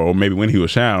showered, or maybe when he was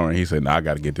showering, he said, I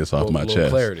got to get this off my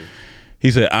chest. Clarity.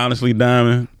 He said, honestly,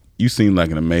 Diamond, you seem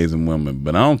like an amazing woman,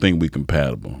 but I don't think we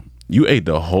compatible. You ate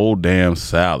the whole damn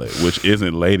salad, which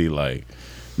isn't ladylike.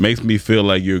 Makes me feel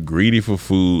like you're greedy for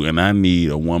food, and I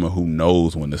need a woman who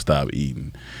knows when to stop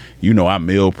eating. You know, I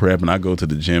meal prep, and I go to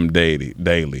the gym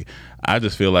daily. I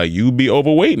just feel like you'd be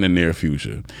overweight in the near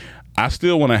future. I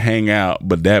still want to hang out,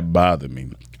 but that bothered me.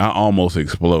 I almost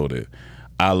exploded.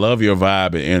 I love your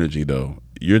vibe and energy, though.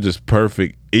 You're just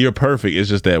perfect. You're perfect. It's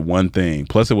just that one thing.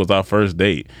 Plus, it was our first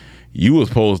date. You was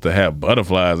supposed to have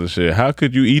butterflies and shit. How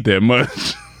could you eat that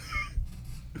much?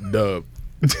 Dub.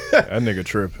 That nigga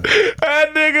tripping.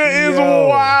 That nigga is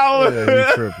wild. Yeah,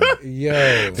 he tripping.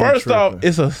 Yo. First off,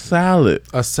 it's a salad.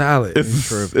 A salad.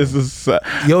 It's a salad.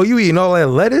 Yo, you eating all that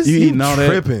lettuce? You eating all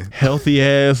tripping. That healthy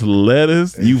ass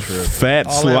lettuce? You tripping. Fat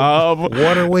all slob.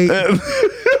 Water weight.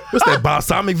 What's that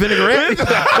balsamic vinaigrette?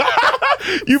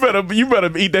 You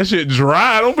better eat that shit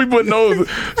dry. Don't be putting no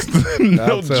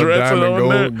dressing on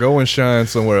there. Go and shine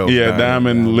somewhere else. Yeah,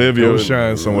 Diamond, live go your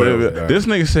shine somewhere else. This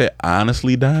nigga said,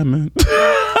 honestly, Diamond.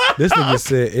 This nigga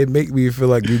said, it make me feel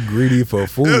like you greedy for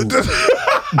food.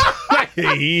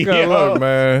 Look,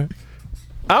 man.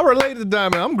 I relate to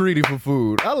Diamond. I'm greedy for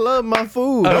food. I love my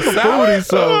food. I'm a foodie,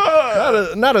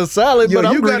 so not a salad, but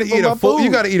I'm greedy for my food.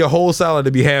 You got to eat a whole salad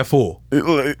to be half full.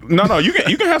 No, you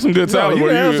can have some good salad. You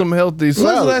can have some healthy salad.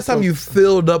 When's the last time you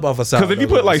filled up off a salad? Because if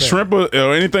you put like shrimp or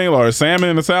anything or salmon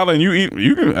in a salad and you eat,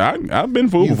 you can. I've been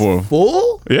full before.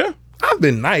 Full? Yeah. I've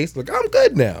been nice. Look, I'm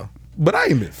good now, but I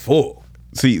ain't been full.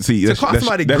 See, that's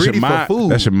your mind.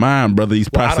 Food. That's your mind, brother. These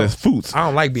processed foods. I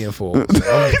don't like being full.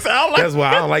 That's why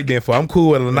I don't like being full. I'm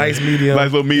cool with a nice medium.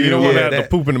 Nice little medium. You don't want to have to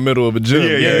poop in the middle of a gym.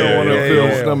 You don't want to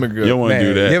feel stomach good. You don't want to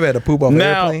do that. You ever had to poop off an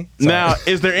airplane? Now,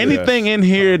 is there anything in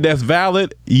here that's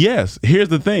valid? Yes. Here's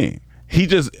the thing.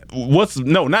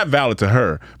 Not valid to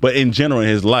her, but in general in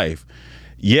his life.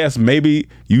 Yes, maybe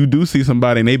you do see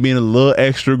somebody and they being a little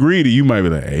extra greedy. You might be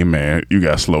like, hey, man, you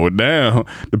got to slow it down,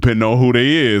 depending on who they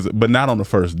is, but not on the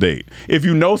first date. If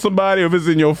you know somebody, if it's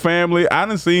in your family, I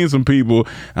done seen some people,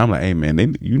 I'm like, hey,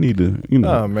 man, you need to,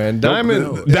 Oh, man,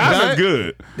 Diamond's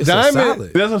good. It's a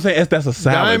salad. That's what I'm saying. That's a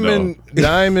salad,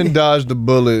 Diamond dodged the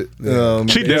bullet.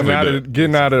 She definitely did.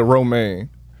 Getting out of Romaine.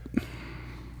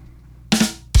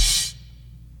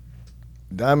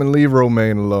 Diamond, leave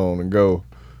Romaine alone and go.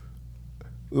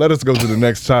 Let us go to the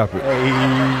next topic.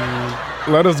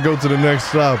 Let us go to the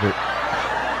next topic.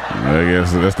 I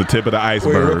guess that's the tip of the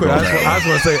iceberg. I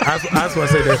just want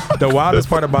to say that the wildest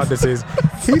part about this is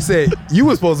he said you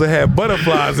were supposed to have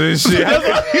butterflies and shit.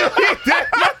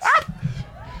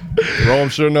 Rome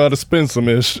sure know how to spin some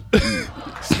ish.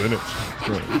 Spinach.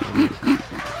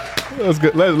 Let's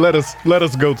go. Let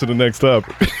us go to the next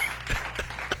topic.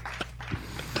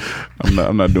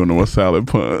 I'm not doing no salad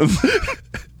puns.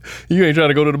 You ain't trying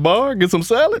to go to the bar get some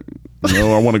salad?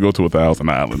 No, I want to go to 1,000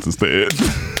 Islands instead.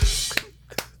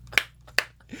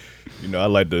 You know, I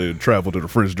like to travel to the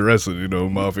French dressing. You know,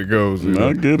 off it goes. You know?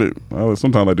 I get it.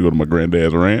 Sometimes I like to go to my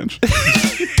granddad's ranch.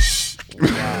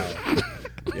 Wow.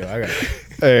 Yo, I got.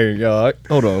 Hey, y'all.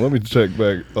 Hold on. Let me check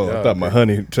back. Oh, I thought my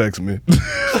honey texted me.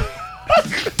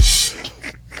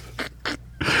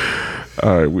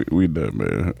 All right, we done,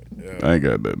 man. Yeah. I ain't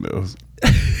got nothing else.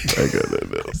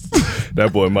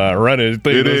 That boy mind running.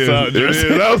 It is. I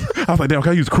was like, damn,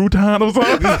 can I use crouton or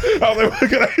something? I was like, what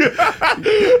can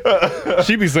I?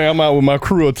 She be saying I'm out with my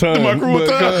crouton. My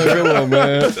crouton. Come on,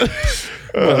 man.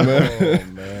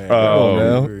 Come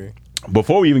on, man.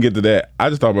 Before we even get to that, I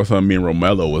just thought about something me and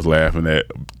Roemello was laughing at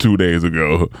 2 days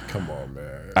ago. Come on,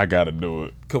 man. I gotta do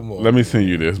it. Come on. Let me send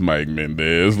you this, Mike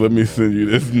Mendez. Let me send you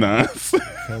this nonsense.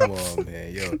 Come on,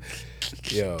 man.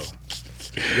 Yo.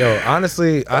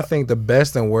 Honestly, I think the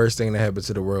best and worst thing that happened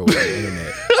to the world was the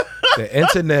internet. The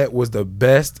internet was the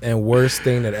best and worst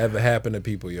thing that ever happened to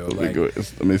people, yo. Like,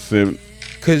 let me see.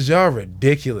 Cause y'all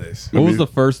ridiculous. What was the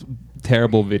first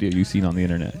terrible video you seen on the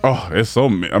internet? Oh, it's so.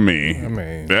 I mean,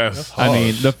 that's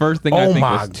the first thing I think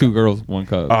was 2 Girls, 1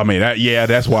 Cup. I mean,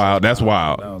 that's wild. That's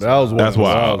wild. That's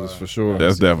wild for sure.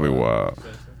 That's definitely wild.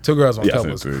 2 Girls, 1 Cup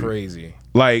was crazy.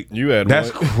 Like that's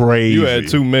crazy. You had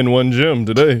 2 men, 1 gym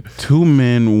today. 2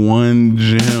 men, 1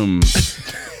 gym.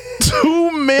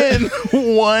 2 men,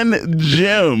 1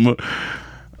 gym.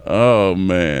 Oh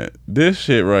man, this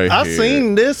shit right I here.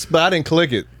 seen this, but I didn't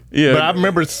click it. Yeah, but I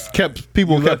remember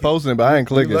people kept posting it, but I didn't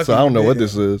click it, so I don't know what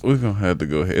this is. We're gonna have to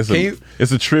go ahead.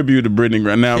 It's a tribute to Brittany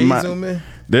Griner. Now, zoom in?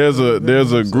 there's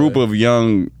a group of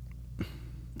young.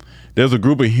 There's a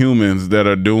group of humans that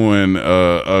are doing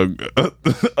a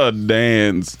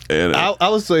dance. And I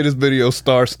would say this video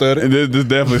star-studded. This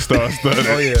definitely star-studded.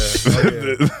 Oh yeah.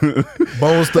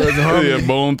 Bone Studs and Harmony. Yeah,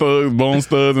 Bone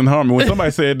Studs and Harmony. When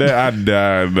somebody said that, I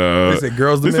died. They said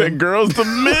girls to men. They said girls to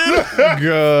men.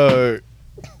 God.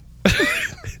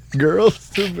 Girls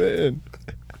to men.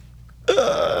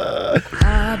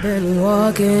 I've been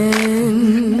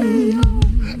walking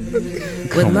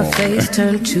with my face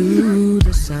turned to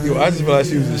the sun. Yo, I just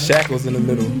realized she was in shackles in the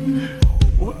middle.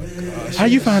 How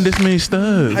you find this many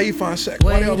studs? How you find shackles?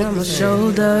 Weight on my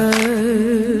shoulders.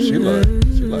 She like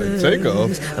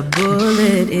Takeoff. A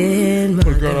bullet in my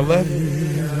Put a girl on the left.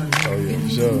 Oh yeah, for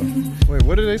sure. Wait,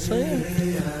 what are they saying?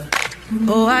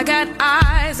 Oh, I got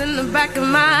eyes in the back of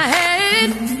my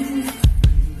head,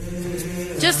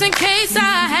 just in case I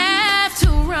have to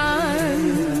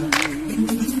run.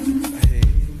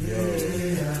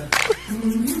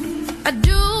 I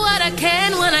do what I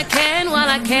can when I can, while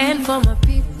I can for my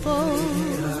people.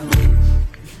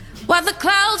 While the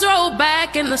clouds roll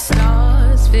back and the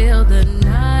stars fill the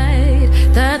night,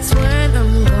 that's when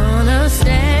I'm gonna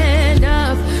stand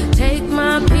up, take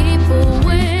my people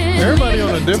with. Everybody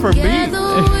on a different beat.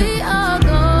 We are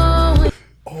going.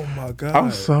 Oh my God.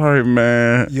 I'm sorry,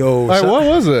 man. Yo, like, what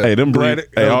was it? Hey, them briefs.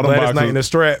 Hey, all them boxes. Night in the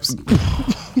straps.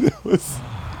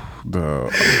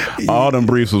 All them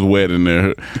briefs was wet in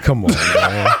there. Come on,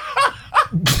 man.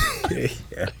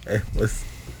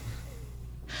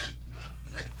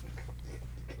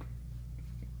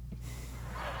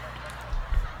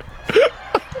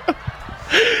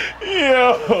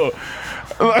 Yo.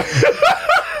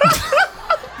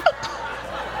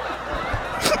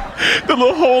 The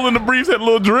little hole in the briefs had a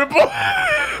little drip on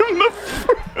the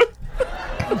front.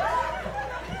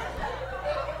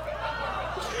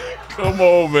 Come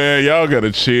on, man. Y'all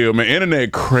gotta chill, man.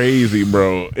 Internet crazy,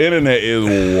 bro. Internet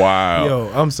is wild.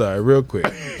 Yo, I'm sorry, real quick.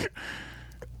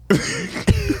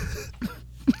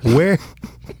 Where?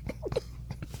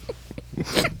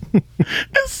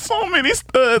 There's so many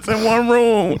studs in one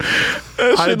room.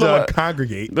 That How shit did y'all look like,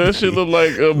 congregate? that shit look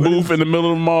like a booth in the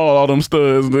middle of the mall. All them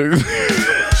studs, nigga.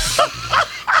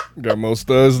 Got more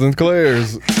studs than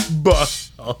Claire's. But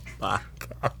oh my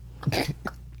God.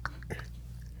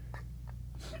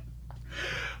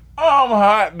 I'm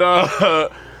hot,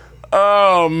 dog.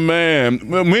 Oh man,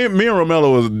 me and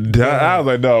Roemello was dying. I was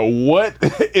like, dog, what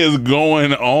is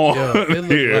going on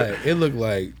here? It looked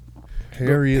like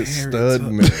Harriet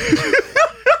Studman.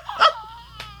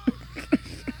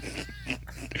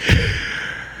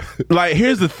 Like,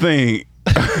 here's the thing.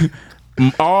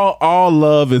 all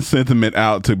love and sentiment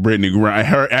out to Brittany Griner,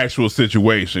 her actual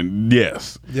situation.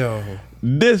 Yes. Yo.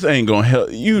 This ain't gonna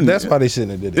help you. That's why they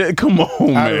shouldn't have did it. Come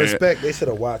on, man. Out of respect, they should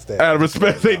have watched that. Out of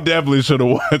respect, they definitely should have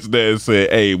watched that and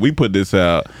said, hey, we put this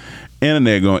out.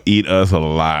 Internet gonna eat us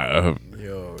alive. Yo.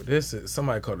 this is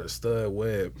somebody called a stud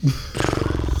web.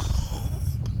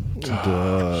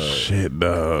 Shit,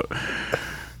 dog.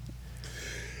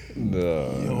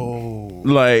 Yo,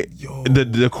 like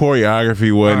the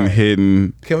choreography wasn't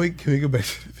hidden. Can we go back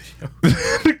to the video?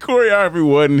 The choreography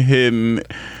wasn't hidden.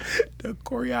 The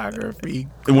choreography.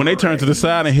 When they turned to the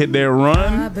side and hit their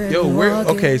run. Yo, we're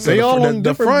okay. So they all on the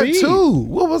different front beat. too.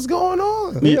 What was going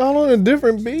on? They all on a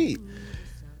different beat.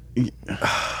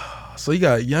 So you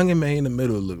got Young and May in the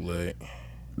middle. Look like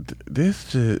this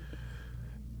shit.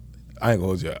 I ain't gonna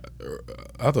hold you.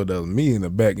 I thought that was me in the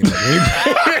back. That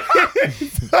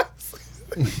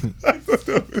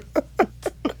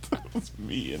was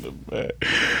me in the back.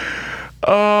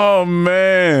 Oh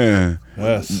man,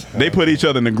 they put each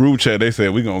other in the group chat. They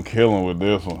said we gonna kill him with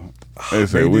this one. They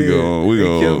said we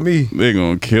gonna me. They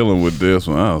gonna kill him with this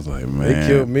one. I was like, man, they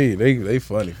killed me. They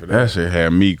funny for that. That shit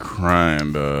had me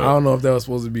crying, dog. I don't know if that was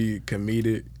supposed to be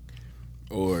comedic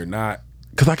or not.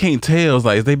 Cause I can't tell. It's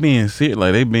like, is they being serious?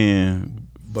 Like they being,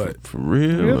 but for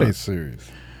real? Yeah, like, they serious.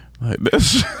 Like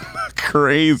that's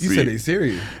crazy. You said they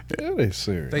serious? Yeah, they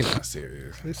serious. They not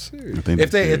serious. They serious.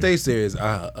 If they serious,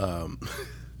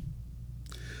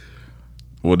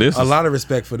 well, this a lot of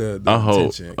respect for the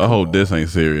attention. I hope this ain't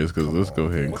serious because let's go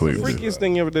ahead and click What's the this. freakiest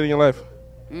thing you ever did in your life?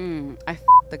 I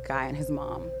the guy and his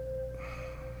mom.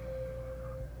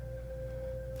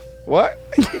 What?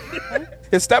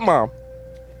 His stepmom.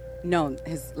 No,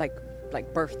 his like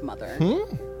birth mother.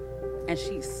 And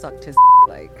she sucked his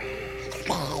like.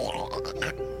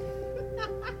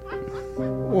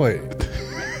 Wait.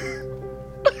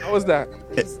 How was that?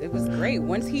 It was great.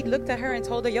 Once he looked at her and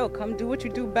told her, "Yo, come do what you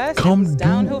do best," Come it was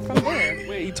downhill from there.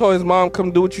 Wait, he told his mom,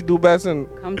 "Come do what you do best," and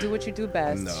come do what you do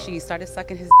best. No. She started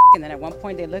sucking his and then at one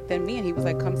point they looked at me and he was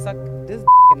like, "Come suck this,"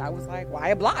 and I was like, "Why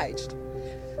obliged?"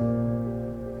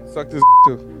 Sucked his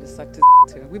too. Just sucked his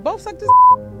too. We both sucked his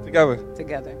together.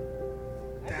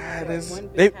 That is one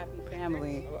big happy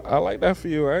family. I like that for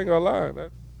you. I ain't gonna lie.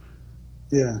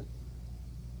 Yeah.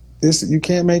 This you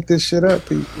can't make this shit up,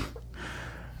 people.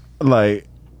 Like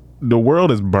the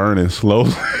world is burning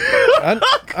slowly.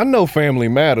 I know family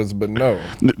matters, but no.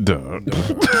 Duh.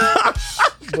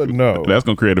 But no. That's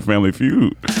gonna create a family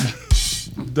feud.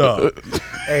 Duh.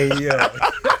 Hey, yeah.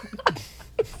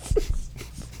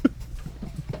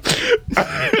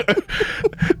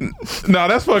 No,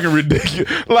 that's fucking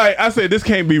ridiculous. Like I said, this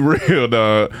can't be real,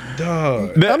 dog.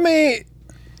 Dog. I mean,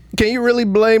 can you really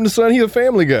blame the son? He's a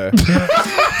family guy.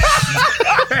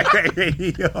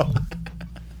 Hey, yo.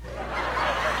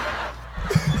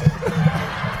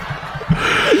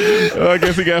 I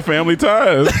guess he got family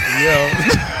ties.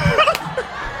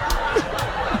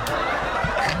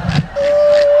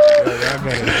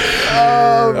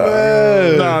 Oh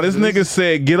man! Nah, this nigga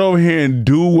said, "Get over here and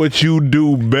do what you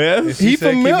do best." He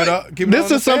familiar.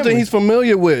 This is something he's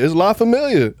familiar with. It's La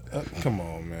Familia. Come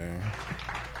on, man.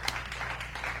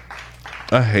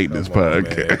 I hate this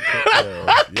podcast.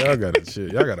 Y'all gotta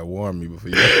shit. Y'all gotta warn me before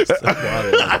you start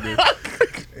wilding like this.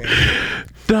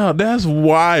 Dog, that's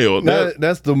wild.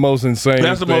 That's the most insane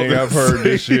thing I've heard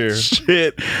this year.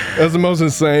 Shit. That's the most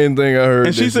insane thing I heard.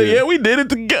 And she said, "Yeah, we did it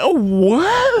together."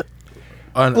 What?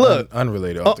 Look,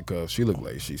 unrelated off the cuff. She looked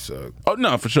like she sucked. Oh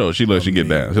no, for sure. She let you get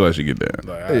down. She let you get down.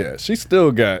 Yeah, she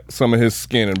still got some of his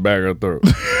skin in the back of her throat.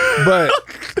 But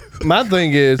my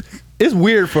thing is, it's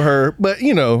weird for her. But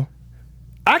you know,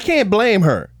 I can't blame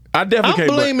her. I definitely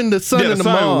can't. I'm blaming the son and the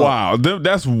mom. Wild.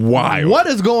 That's wild. What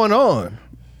is going on?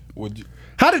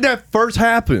 How did that first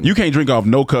happen? You can't drink off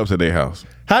no cups at their house.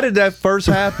 How did that first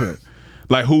happen?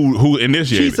 Like who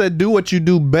initiated? She said, "Do what you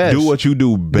do best." Do what you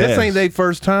do best. This ain't their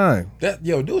first time.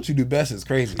 Do what you do best is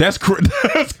crazy. That's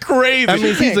crazy. I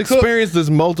mean, he's experienced this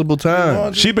multiple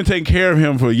times. She's been taking care of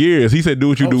him for years. He said, "Do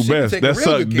what you do best." That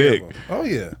suck dick. Oh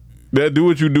yeah. That do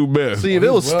what you do best. See, if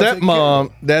it was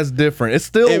stepmom, that's different. It's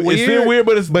still weird. It's still weird,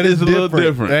 but it's a little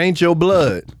different. It ain't your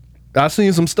blood. I've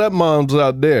seen some stepmoms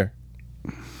out there.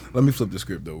 Let me flip the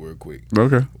script though real quick.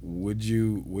 Okay. Would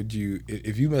you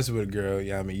if you messing with a girl,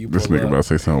 I mean you This pull nigga up, about to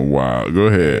say something wild. Go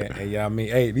ahead. and I mean,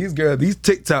 hey, these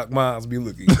TikTok moms be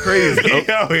looking crazy.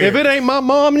 If it ain't my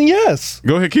mom, then yes.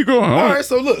 Go ahead, keep going. All right,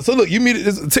 so look, you meet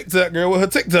this TikTok girl with her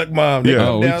TikTok mom. They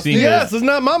come we've seen yes, it's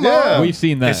not my mom. Yeah. We've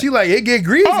seen that. And she like, it get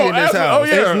greasy in this house. Oh,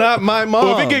 yeah. It's not my mom.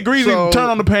 Well, if it get greasy, turn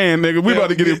on the pan, nigga. We about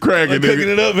to get him cracking, nigga. Cooking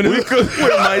it up in with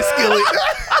my skillet.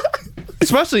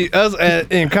 Especially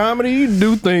in comedy, you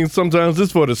do things sometimes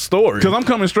just for the story. Because I'm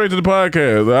coming straight to the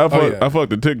podcast. I fucked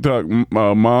the TikTok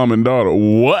mom and daughter.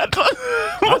 What?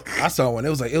 I saw one. It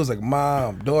was like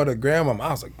mom, daughter, grandma. I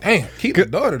was like, damn, keep the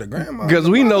daughter to grandma. Because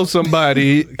we know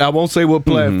somebody, I won't say what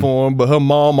platform, but her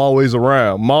mom always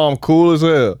around. Mom cool as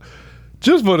hell.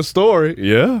 Just for the story,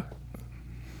 yeah.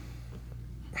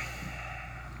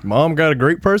 Mom got a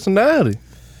great personality.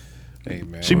 Hey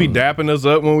man, she be dapping us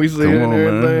up when we see her and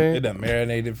everything. It done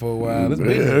marinated for a while.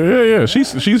 Yeah. She's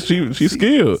skilled.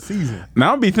 Seasoned.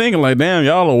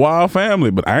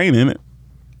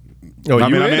 Oh,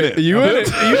 I'm in it. You in it?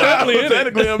 You definitely in it.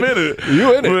 Technically, I'm in it.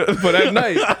 You in it for that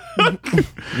night.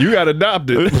 You got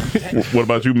adopted. What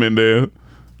about you, Mendez?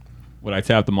 Would I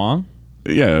tap the mom?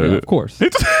 Yeah, of course.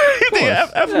 Yeah,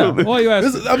 absolutely. Yeah. Well, you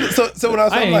asked. So when I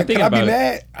was like, can I be about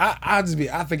mad? I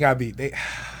think I'd be. They,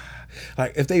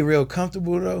 like if they real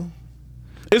comfortable though,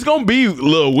 it's gonna be a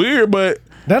little weird, but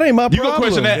that ain't my problem. You gonna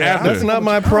question that after? That's not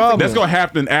my problem. That's gonna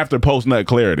happen after post nut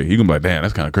clarity. You gonna be like, damn,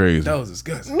 that's kind of crazy. That was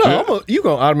disgusting. No, you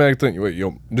gonna automatically think, wait,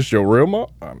 this your real mom?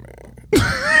 I mean,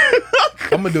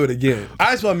 I'm gonna do it again.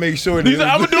 I just want to make sure. I'm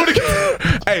gonna do it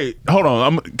again. Hey, hold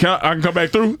on. I can come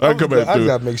back through. I just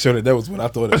gotta make sure that was what I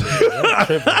thought it was. I'm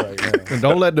tripping right now. And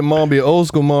don't let the mom be an old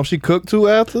school mom. She cooked too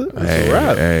after.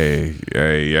 Hey,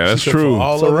 yeah, that's true.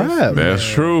 It's a wrap. That's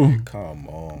true. Come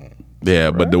on.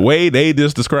 Yeah, but the way they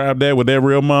just described that with that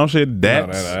real mom shit,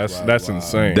 that's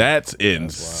insane. That's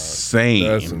insane.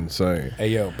 That's insane. Hey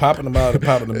yo, popping them out and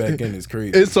popping them back in is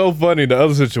crazy. It's so funny. The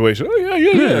other situation. Oh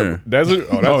yeah. That's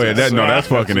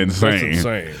fucking insane. That's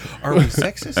insane. Are we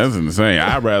sexist? That's insane.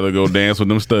 I'd rather go dance with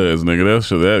them studs, nigga.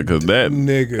 Because that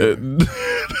nigga.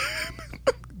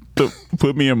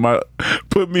 Put me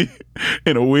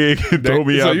in a wig and throw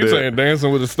me out there. So you saying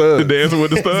dancing with the studs? Dancing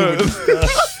with the studs.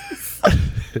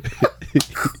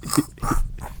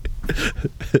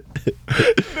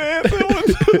 Dancing with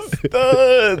the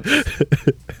studs.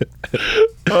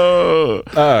 All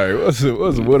right.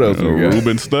 What else we got?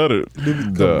 Ruben stuttered.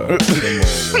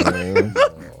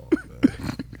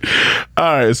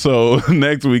 All right. So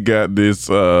next we got this.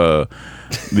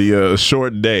 The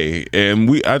short day, and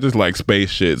I just like space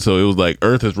shit. So it was like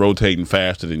Earth is rotating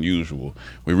faster than usual.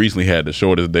 We recently had the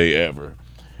shortest day ever,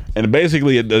 and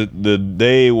basically the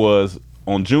day was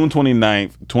on June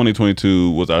 29th,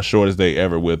 2022 was our shortest day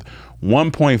ever with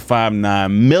 1.59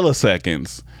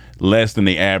 milliseconds less than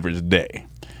the average day.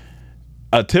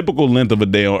 A typical length of a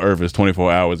day on Earth is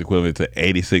 24 hours, equivalent to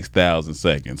 86,000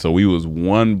 seconds. So we was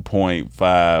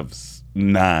 1.59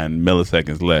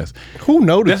 milliseconds less. Who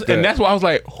noticed that? And that's why I was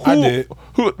like, I did.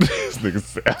 This nigga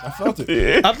said. I felt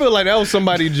it. I feel like that was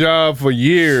somebody's job for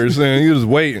years, and you was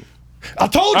waiting. I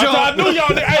told y'all. I knew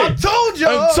y'all. Hey, I told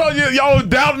y'all. I told y'all was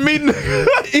doubting me.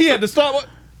 He had to stop.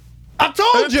 I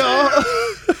told y'all.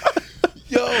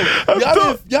 Yo,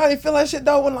 y'all didn't feel that shit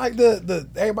though when like the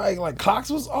everybody like clocks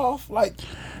was off like.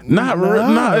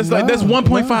 It's like that's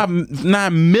 1.59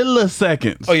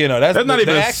 milliseconds. Oh, that's not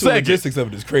even the a actual second. logistics of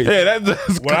it is crazy. Yeah,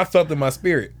 that's what I felt in my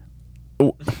spirit.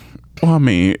 Well, I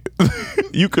mean,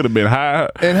 you could have been high.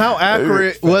 And how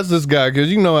accurate was this guy?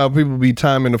 Because you know how people be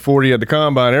timing the 40 at the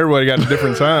combine. Everybody got a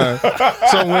different time.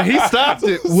 So when he stopped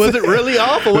it, was it really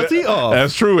off or was he off?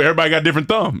 That's true. Everybody got different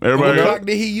thumb. Everybody. What clock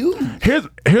did he use?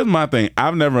 Here's my thing.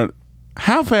 I've never.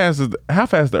 How fast is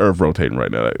the Earth rotating right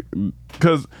now?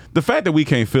 Because the fact that we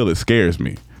can't feel it scares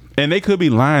me, and they could be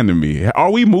lying to me.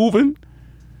 Are we moving?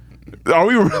 Are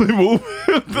we really moving?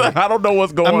 I don't know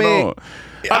what's going on.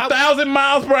 1,000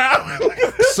 miles per hour.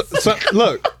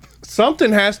 Look,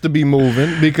 something has to be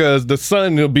moving because the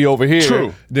sun will be over here.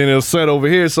 True. Then it'll set over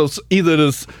here. So either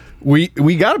this. We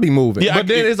got to be moving. Yeah, but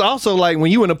then it's also like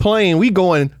when you in a plane, we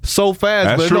going so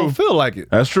fast, but it don't feel like it.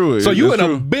 That's true. So you in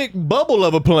a big bubble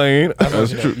of a plane.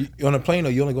 That's true. On a plane,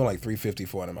 though, you only go like 350,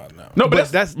 400 miles an hour. No,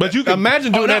 but you can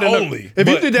imagine doing that in only. If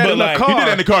you did that in a car, you did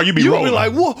that in the car, you'd be rolling.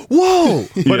 like, whoa.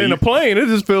 But in a plane, it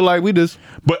just feel like we just.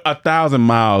 But 1,000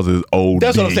 miles is old.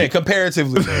 That's what I'm saying.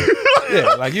 Comparatively,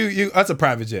 yeah, like you. That's a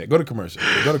private jet. Go to commercial.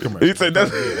 He said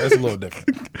that's a little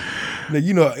different.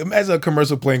 Imagine a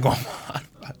commercial plane going on.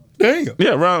 Damn.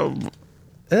 Yeah, right. Is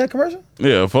that a commercial?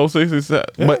 Yeah, 467.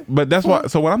 Yeah. But that's why.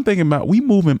 So what I'm thinking about, we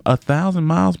moving 1,000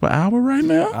 miles per hour right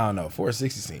now. I don't know.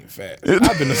 460 seems fast.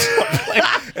 I've been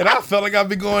and I felt like I'd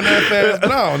be going that fast,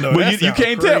 but I don't know. But you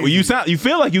can't tell. You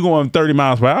feel like you're going 30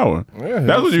 miles per hour. Yeah,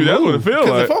 that's what it feels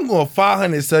like. If I'm going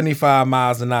 575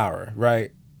 miles an hour,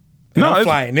 right? And I'm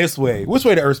flying this way. Which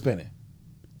way the Earth spinning?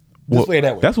 This way,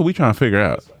 that way. That's what we trying to figure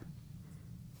out.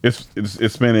 It's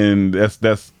spinning.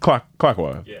 That's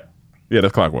clockwise. Yeah,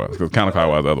 that's clockwise. Because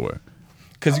counterclockwise the other way.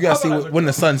 Because you got to see when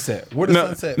the sun set. Where the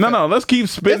sun set? No. Let's keep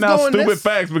spitting out stupid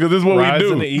facts because this is what we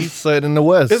do. In the east, set in the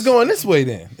west. It's going this way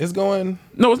then. It's going.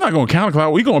 No, it's not going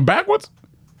counterclockwise. We going backwards.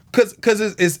 Because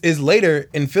it's later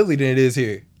in Philly than it is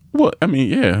here. Well, I mean,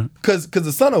 yeah. Because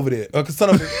the sun over there. The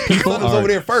sun is over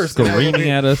there first. Screaming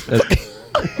at us.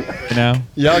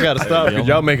 Y'all got to stop because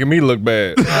y'all making me look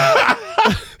bad.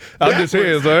 I'm just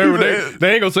here, so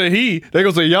they ain't gonna say he. They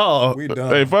gonna say y'all. We done.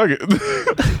 Hey, fuck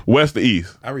it. West to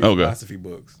east. I read philosophy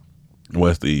books.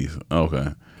 West to east. Okay.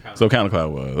 So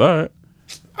counterclockwise. All right.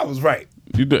 I was right.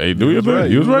 You do. Hey, do your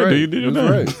thing. You was right. You did your thing.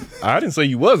 Right. I didn't say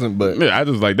you wasn't, but yeah, I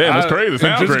just like damn. That's crazy.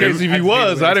 Sounds just crazy. in case if you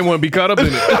was, I didn't want to be caught up in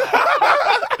it.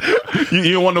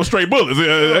 You don't want no straight bullets.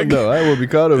 No, I won't be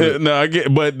caught up in it. No, I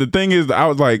get. But the thing is, I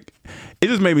was like, it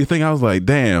just made me think. I was like,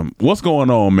 damn, what's going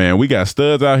on, man? We got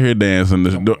studs out here dancing.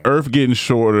 The earth getting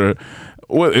shorter.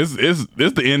 Well, it's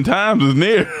the end times is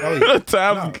near. Oh, yeah.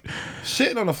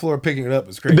 Shitting on the floor, picking it up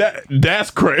is crazy.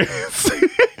 That's crazy.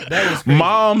 That was crazy.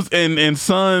 Moms and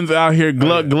sons out here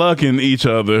glucking each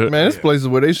other. Man, this place is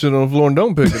where they shit on the floor and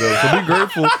don't pick it up. So be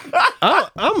grateful.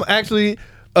 I'm actually.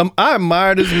 I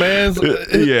admire this man's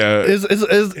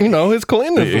his you know, his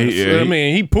cleanliness. I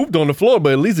mean, he pooped on the floor,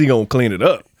 but at least he gonna clean it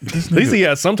up. At least he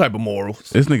has some type of morals.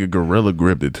 This nigga gorilla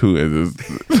gripped it too.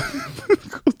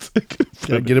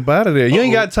 Gotta get up out of there. You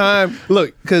ain't got time.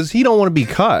 Look, because he don't want to be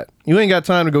caught. You ain't got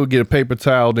time to go get a paper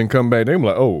towel, then come back. They be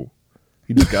like, oh,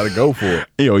 you just gotta go for it.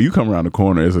 Yo, you come around the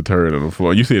corner, it's a turd on the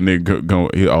floor. You see a nigga go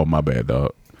oh, my bad,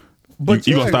 dog. But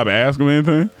you gonna stop and ask him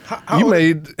anything? You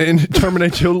may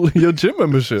terminate your gym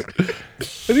membership.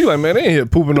 And you like, man, they ain't here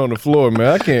pooping on the floor, man.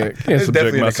 I can't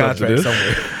subject myself to this.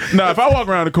 Now, if I walk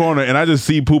around the corner and I just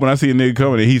see poop and I see a nigga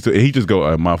coming and he just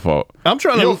go, my fault. I'm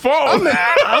trying to. Your fault.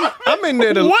 I'm in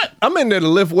there to what? I'm in there to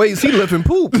lift weights. He lifting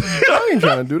poop. I ain't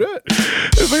trying to do that.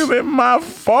 It's my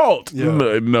fault.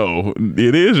 Yeah. No,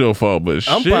 it is your fault. But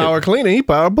I'm power cleaning. He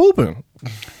power pooping.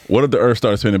 What if the earth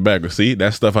starts spinning backwards? See,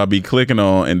 that stuff I be clicking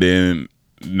on, and then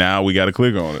now we got to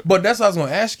click on it. But that's what I was going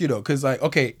to ask you though, because like,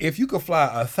 okay, if you could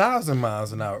fly 1,000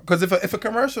 miles an hour, because if a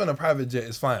commercial and a private jet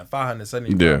is flying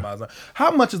 575 miles an hour,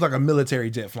 how much is like a military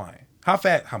jet flying? How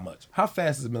fast? How much? How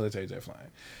fast is a military jet flying?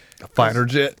 A fighter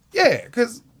jet? Yeah,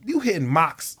 because you hitting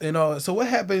Machs and all. So what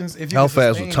happens if you? How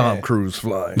fast was Tom Cruise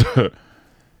flying?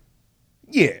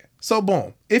 Yeah. So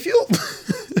boom, if you.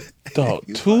 Dog,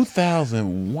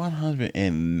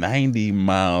 2,190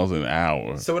 miles an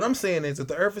hour. So what I'm saying is, if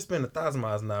the Earth is spinning 1,000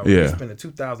 miles an hour, yeah, you're spinning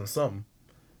 2,000 something.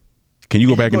 Can you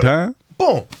go back in time?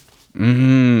 Boom.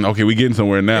 Okay, we getting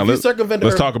somewhere now. Let's talk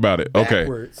about it.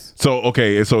 Backwards.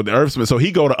 Okay. So the Earth, so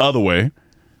he go the other way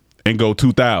and go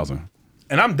 2,000,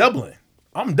 and I'm doubling.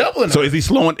 So is he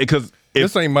slowing? Because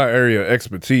this ain't my area of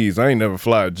expertise. I ain't never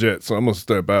fly a jet, so I'm gonna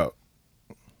step out.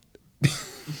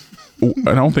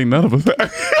 I don't think none of us.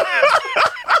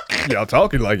 Y'all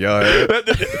talking like y'all have.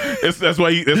 That's why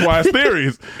it's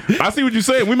theories. I see what you're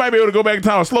saying. We might be able to go back in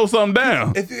time and slow something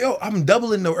down. I'm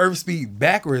doubling the Earth speed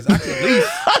backwards. I can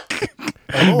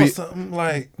at least something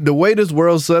like the way this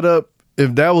world's set up.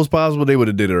 If that was possible, they would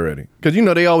have did it already. Because you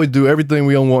know they always do everything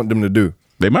we don't want them to do.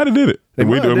 They might have did it.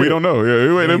 We don't know.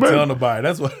 Yeah, they tell nobody.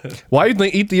 That's what. Why you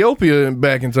think Ethiopia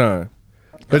back in time?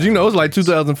 Because you know it's like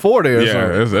 2004 there.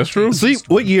 Yeah, that's true. See,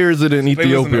 what year is it in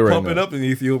Ethiopia right now? Pump it up in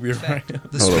Ethiopia right now.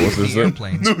 The speed of the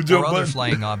airplanes or other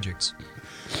flying objects.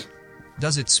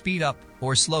 Does it speed up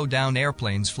or slow down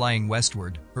airplanes flying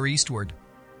westward or eastward?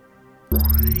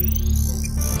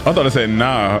 I thought it said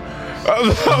nah. I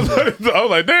was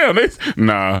like, damn,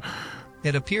 nah.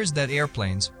 It appears that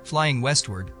airplanes flying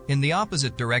westward in the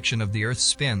opposite direction of the Earth's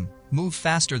spin move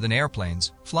faster than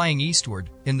airplanes flying eastward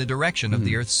in the direction of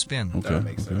the Earth's spin. Okay. That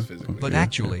makes sense physically. But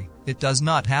actually, it does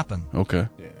not happen. Okay.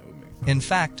 Yeah, it would make sense. In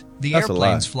fact, the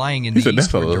airplanes flying in the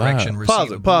eastward direction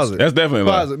receive a Pause it. That's definitely a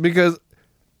lie. Pause it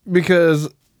because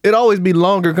it always be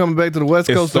longer coming back to the West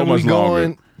Coast than we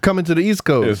coming to the East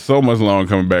Coast. It's so much longer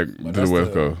coming back to the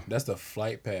West Coast. That's the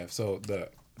flight path. So the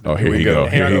Oh, here you go.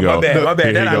 Here you go. My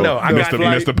bad. That I know. I got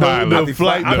Mr. Pilot. The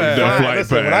flight path.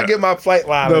 Listen, when I get my flight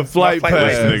line, the flight path.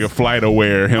 This nigga flight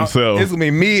aware himself. It's gonna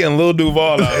be me and Lil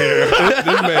Duval out here.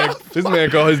 This man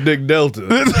call his dick Delta.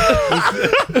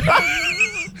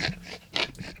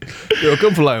 Yo,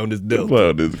 come fly on this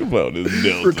Delta. Come fly on this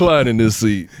Delta. Recline in this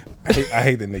seat. I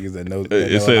hate the niggas that know.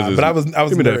 It says, but I was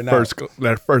give me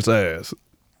that first ass.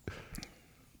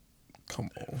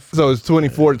 Come on. So it's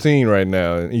 2014 right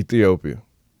now in Ethiopia.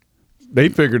 They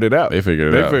figured it out. They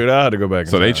figured out how to go back.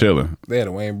 So they chilling. They had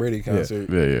a Wayne Brady concert.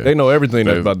 Yeah. They know everything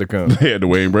that's about to come. They had the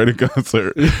Wayne Brady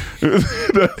concert.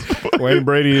 Wayne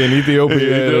Brady in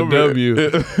Ethiopia had a W.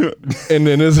 And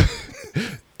then it's...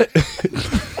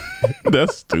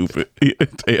 That's stupid.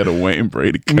 They had a Wayne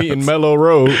Brady concert. Meeting Mellow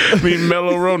Road. Meeting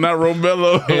Mellow Road, not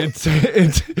Roemello.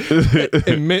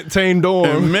 And Mint-Tane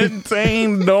Dorm.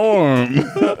 Mint-Tane Dorm.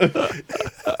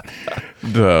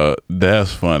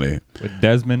 That's funny. With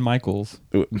Desmond Michaels.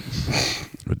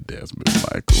 Desmond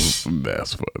Michaels.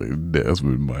 That's funny.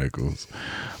 Desmond Michaels.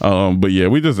 But yeah,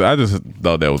 I just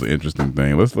thought that was an interesting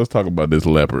thing. Let's talk about this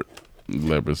leopard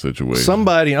situation.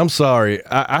 Somebody, I'm sorry,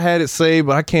 I had it saved,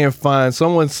 but I can't find.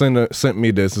 Someone sent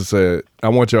me this and said, I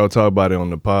want y'all to talk about it on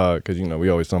the pod, because we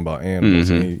always talk about animals.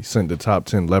 And he sent the top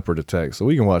 10 leopard attacks, so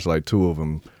we can watch like 2 of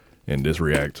them and just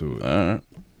react to it. All right.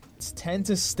 Tend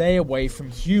to stay away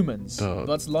from humans,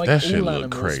 but like all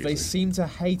animals, they seem to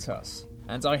hate us.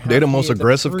 And I have they're the most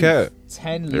aggressive cat.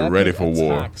 10 they're ready for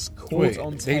war. Wait,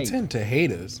 on tape. They tend to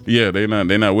hate us. Yeah, they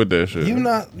not with that shit. You're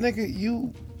not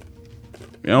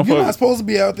supposed to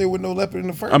be out there with no leopard in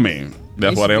the first. I mean,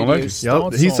 that's why they don't like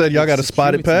it. He said y'all got to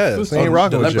spot it past. They ain't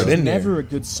rocking with you. It's never a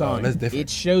good sign. It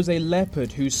shows a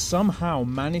leopard who somehow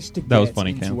managed to get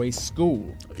into a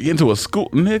school. Into a school,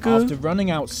 nigga? After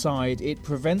running outside, it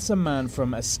prevents a man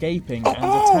from escaping and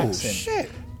attacks him.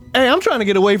 Shit. Hey, I'm trying to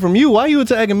get away from you. Why you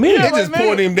attacking me? They just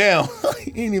poured him down.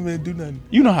 He ain't even do nothing.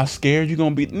 You know how scared you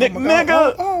gonna be,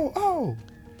 nigga?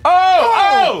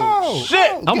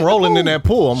 Shit! I'm rolling in that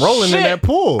pool. Get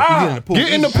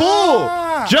in the pool.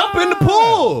 Jump in the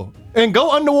pool and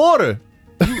go underwater.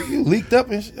 You leaked up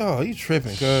and you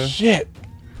tripping, cuz. Shit.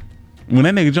 When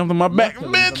that nigga jumped on my back,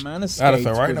 bitch. The man escaped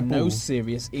with no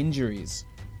serious injuries.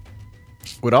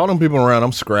 With all them people around,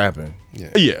 I'm scrapping.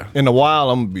 Yeah. In the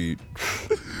wild, I'm gonna be.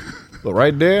 But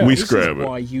right there, this is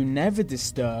why you never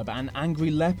disturb an angry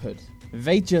leopard.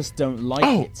 They just don't like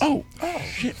it.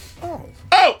 Shit.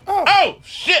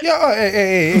 Shit. Yo,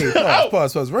 hey.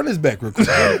 Pause. Run this back real quick.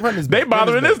 Run this back. They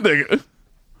bothering this nigga.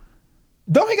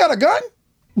 Don't he got a gun?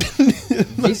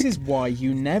 This is why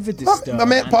you never disturb my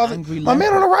man, an angry leopard. My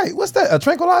man on the right, what's that? A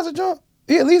tranquilizer jump?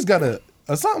 He at least got a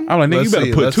something. I'm like, nigga, you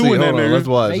better put 2 in there, nigga. Let's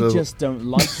watch. They just don't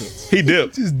like it. He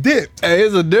dipped. Just dipped. Hey,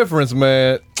 there's a difference,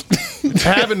 man.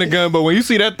 Having the gun, but when you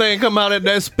see that thing come out at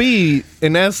that speed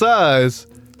and that size.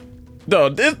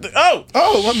 I'm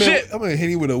gonna hit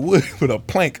him with a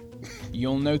plank.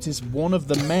 You'll notice one of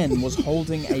the men was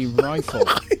holding a rifle,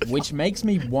 which makes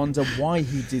me wonder why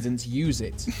he didn't use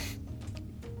it.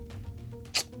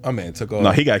 My man took off.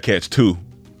 No, he got catch too.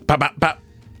 Pop, pop, pop.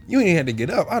 You ain't had to get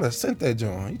up. I'd have sent that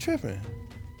joint. You tripping?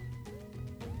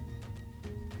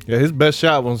 Yeah, his best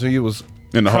shot was he was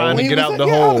in the trying hole. to get out the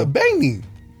hole. Bang me.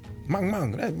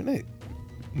 That's been it.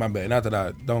 My bad. Not that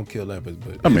I don't kill leopards,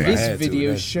 but this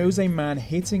video shows a man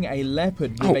hitting a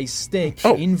leopard with a stick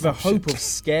in the hope of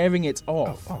scaring it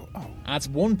off. At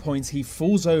one point, he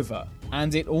falls over,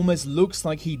 and it almost looks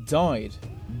like he died.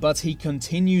 But he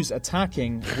continues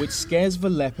attacking, which scares the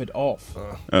leopard off.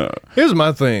 Here's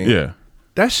my thing. Yeah.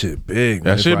 That shit big.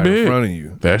 That shit big. In front of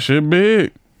you. That shit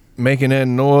big. Making that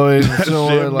noise,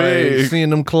 seeing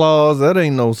them claws, that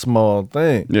ain't no small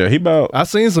thing. Yeah, I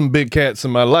seen some big cats in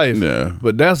my life. Yeah.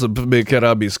 But that's a big cat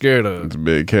I'll be scared of. It's a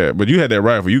big cat. But you had that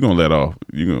rifle, you gonna let off.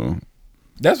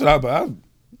 That's what I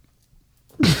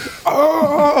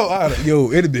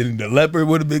it'd have been the leopard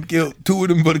would have been killed. 2 of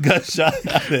them would have got shot.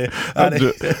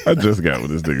 I just got what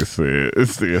this nigga said.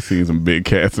 I've seen some big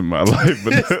cats in my life,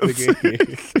 but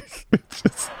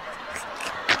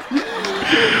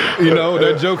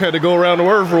that joke had to go around the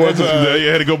world for one time. You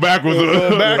had to go backwards.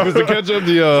 Backwards to catch up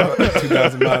to y'all.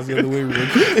 2,000 miles the other way.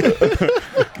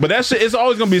 But that shit, it's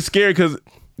always gonna be scary because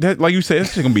that, like you said,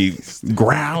 that shit gonna be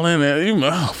growling and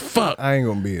fuck. I ain't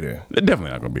gonna be there. They're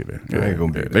definitely not gonna be there. I ain't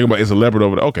gonna be there. Think about it's a leopard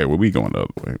over there. Okay, well we going the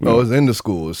other way. It's in the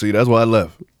school. See, that's why I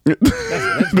left.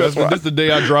 That's the day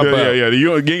I drop out. Yeah.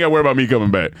 You ain't gotta worry about me coming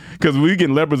back because we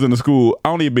getting leopards in the school. I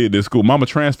don't need to be at this school. Mama,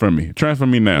 transfer me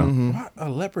now. What? A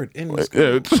leopard in the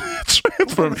school?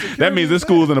 Transfer me. That means this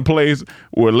school's in a place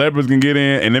where leopards can get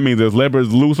in, and that means there's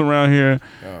leopards loose around here.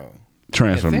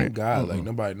 Transfer me. Thank God,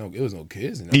 nobody know it was no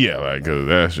kids in there. Yeah, because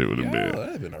that shit would have been.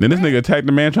 Then this nigga attacked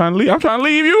the man trying to leave. I'm trying to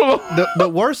leave you alone. The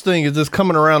worst thing is just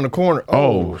coming around the corner.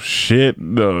 Oh shit!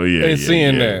 No, and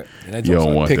seeing that. And that just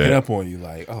like picking up on you,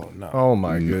 like, oh no. Oh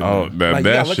my goodness. Oh,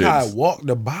 that look how I walked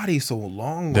the body so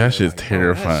long. That shit's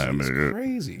terrifying, that nigga.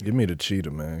 Crazy. Give me the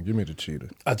cheetah, man. Give me the cheetah.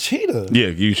 A cheetah? Yeah,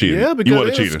 you cheetah. Yeah, because you want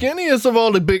a they're the cheetah. skinniest of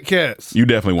all the big cats. You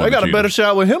definitely want. I got a better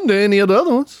shot with him than any of the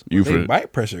other ones. They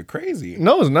bite pressure crazy.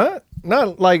 No, it's not.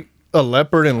 Not like a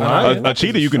leopard and lion. A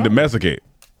cheetah you can domesticate.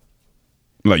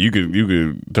 Like you could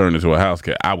turn into a house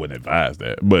cat. I wouldn't advise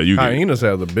that, but you hyenas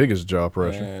have the biggest jaw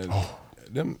pressure. Man,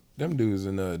 them dudes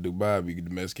in Dubai, you can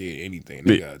domesticate anything.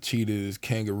 They got cheetahs,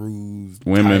 kangaroos,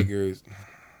 women, tigers.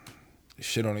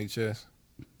 Shit on their chest.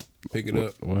 Pick it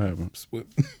up. What happened? Split.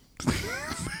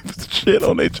 Shit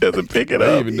on their chest and pick it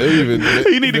up.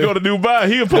 He need to go to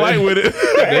Dubai. He polite with it.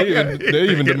 They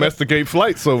even domesticate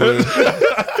flights over there.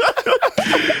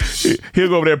 He'll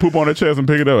go over there, poop on her chest, and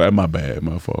pick it up. That's my bad,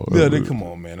 my fault. Yeah, come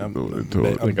on, man. I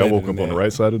think I woke up on the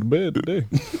right side of the bed today.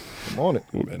 I'm on it.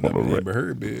 Amber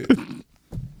Heard bed.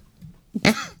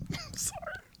 Sorry.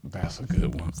 That's a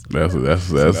good one.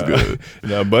 That's good.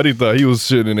 Now, Buddy thought he was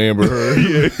shitting in Amber Heard.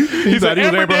 He thought he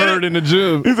was Amber Heard in the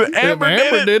gym. He said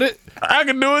Amber did it. I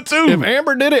can do it too. If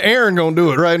Amber did it, Aaron gonna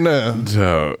do it right now.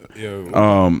 So,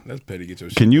 that's petty. Get your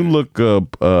shit. Can you look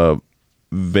up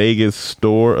Vegas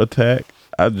store attack?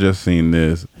 I just seen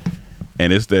this,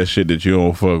 and it's that shit that you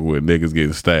don't fuck with. Niggas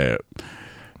getting stabbed.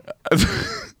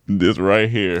 This right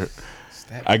here.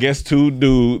 I guess two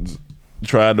dudes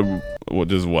tried to. Well,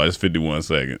 just watch 51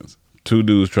 seconds. Two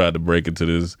dudes tried to break into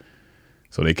this,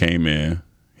 so they came in.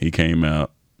 He came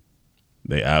out.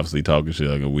 They obviously talking shit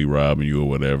like, we robbing you or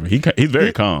whatever. He's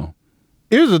very calm.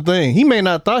 Here's the thing. He may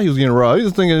not thought he was getting robbed. He's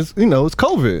just thinking, it's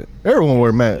COVID. Everyone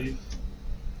wear masks.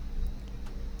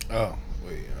 Oh,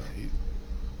 wait.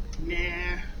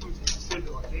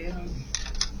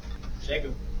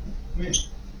 Jacob, come here. Can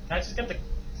I just get the...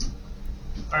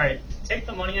 All right, take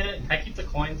the money in it. Can I keep the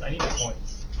coins? I need the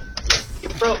coins.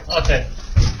 Bro, okay.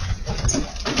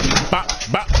 Bop,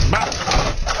 bop, bop.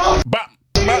 Bop, bop, bop.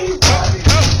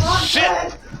 Oh, shit.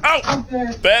 Oh,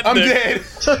 I'm dead.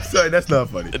 Sorry, that's not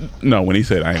funny. No, when he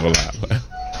said, I ain't gonna lie.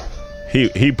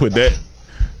 He put that,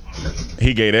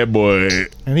 he gave that boy.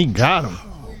 And he got him.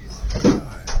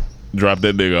 Dropped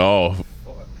that nigga off.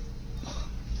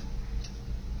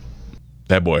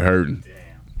 That boy hurting.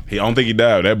 I don't think he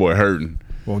died. That boy hurting.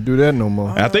 Won't do that no more.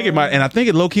 I think it might, and I think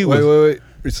it low key was. Wait.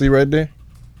 You see right there?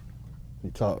 He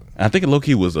talked. I think it low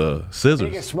key was scissors.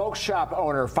 Vegas smoke shop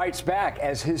owner fights back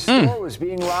as his store was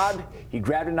being robbed. He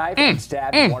grabbed a knife and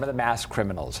stabbed one of the masked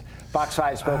criminals. Fox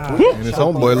 5 spoke to and his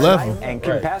homeboy left him. And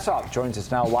Kim Passoff joins us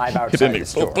now live outside the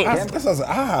store.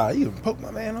 You poked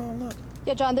my man on. Look.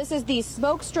 Yeah, John, this is the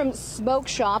Smokestrom Smoke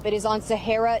Shop. It is on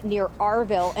Sahara near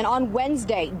Arville. And on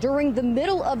Wednesday, during the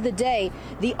middle of the day,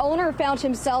 the owner found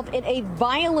himself in a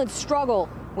violent struggle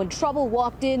when trouble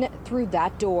walked in through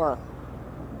that door.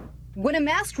 When a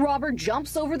masked robber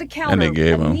jumps over the counter, and they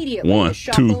gave him immediately 1, the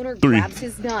shop 2, owner 3, grabs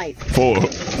his knife, 4,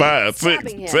 5,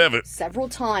 6, 7, several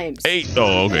times. 8.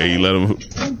 Oh, okay. He let him.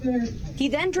 He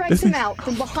then drags him out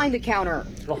from behind the counter.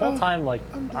 The whole time,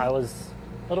 I was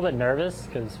a little bit nervous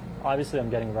because obviously I'm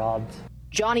getting robbed.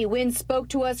 Johnny Wynn spoke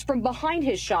to us from behind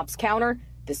his shop's counter,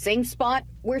 the same spot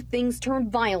where things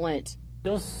turned violent. It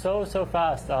was so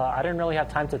fast. I didn't really have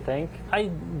time to think.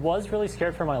 I was really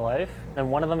scared for my life,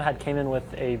 and one of them had came in with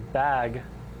a bag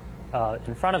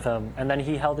in front of him, and then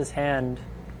he held his hand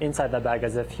inside that bag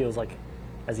as if he was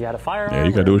as he had a firearm. Yeah,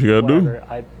 you gotta do what you gotta do.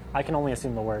 I can only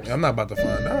assume the worst. I'm not about to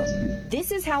find out.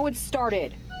 This is how it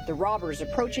started. The robbers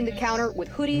approaching the counter with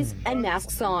hoodies and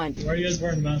masks on. Why are you guys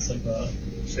wearing masks like that?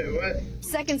 Say what?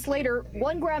 Seconds later,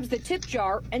 one grabs the tip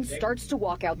jar and starts to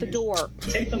walk out the door.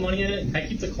 Take the money in it. I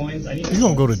keep the coins. I need. You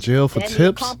gonna go to jail for then tips? The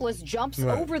accomplice jumps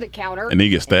over the counter And he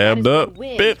gets stabbed up.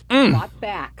 Fought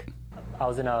back. I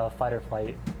was in a fight or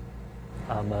flight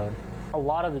mode. A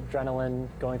lot of adrenaline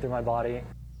going through my body.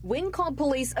 Wynn called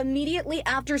police immediately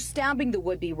after stabbing the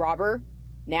would-be robber.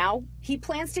 Now he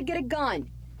plans to get a gun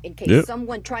in case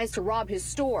someone tries to rob his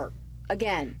store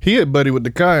again. He hit Buddy with the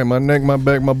car in my neck, my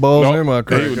back, my balls, and my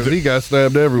crack because he got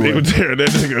stabbed everywhere. He would tear that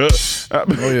nigga up.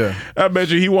 Oh yeah. I bet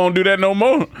you he won't do that no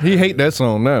more. He hate that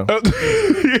song now.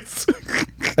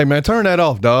 Hey man, turn that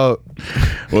off, dog.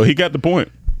 Well, he got the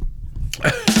point.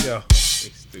 Yeah.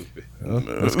 He's stupid.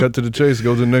 Let's cut to the chase.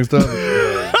 Go to the next topic.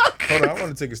 Hold on, I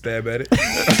want to take a stab at it.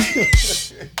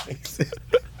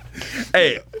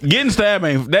 Hey, getting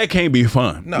stabbed that can't be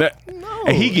fun. No.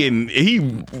 And he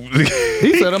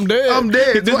said, I'm dead. I'm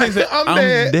dead. This nigga said, I'm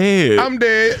dead. I'm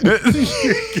dead.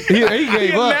 he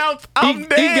gave up. Announced, I'm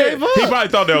dead. He gave up. He probably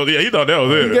thought that was it. He thought that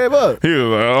was it. He gave up. He was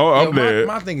like, oh, I'm dead.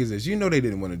 My thing is this. You know they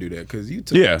didn't want to do that because you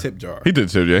took a tip jar. He did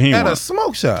tip jar. He at a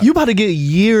smoke shop. You about to get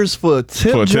years for a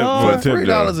tip jar?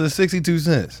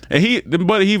 $3.62. And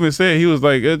but he even said, he was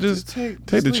like, just take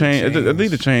the chain. I need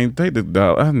the chain. Take the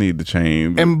dollar. I need the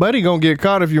chain. And Buddy gonna get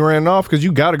caught if you ran off because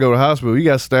you got to go to the hospital. You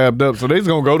got stabbed up. So they's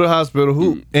gonna go to the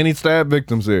hospital. Any stab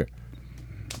victims here?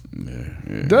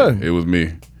 Yeah. Done. It was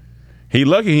me. He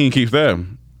lucky he didn't keep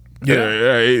stabbing.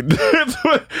 Yeah.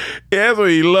 That's why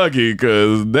he lucky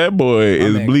because that boy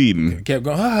is bleeding. Kept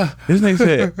going. His name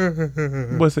said,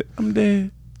 "What's it? I'm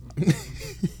dead."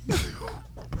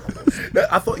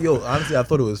 I thought, honestly, I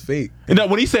thought it was fake. And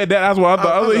when he said that, that's what I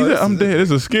thought. He said, "I'm dead." This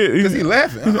is a skit. Because he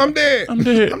laughing. I'm dead. I'm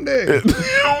dead. I'm dead.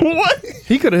 What?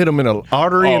 He could have hit him in an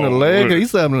artery in the leg. He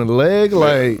stabbed him in the leg.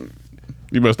 Like,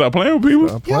 you better stop playing with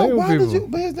people.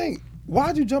 But his thing,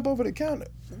 why'd you jump over the counter?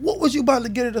 What was you about to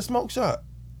get at a smoke shop?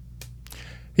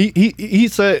 He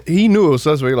said he knew it was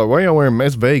suspect. Like, why y'all wearing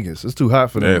masks? It's Vegas. It's too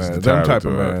hot for them masks. Them type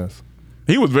of masks.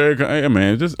 He was very, hey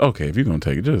man, just okay. If you're gonna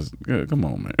take it, just come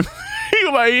on, man. He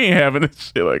was like, he ain't having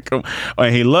this shit. Like, come.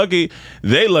 And he lucky.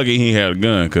 They lucky he had a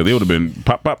gun because it would have been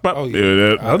pop. Oh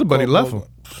yeah. Other buddy left him.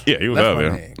 Yeah, he was out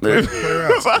there.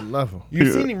 Left him.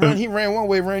 You seen him run? He ran one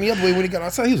way, ran the other way when he got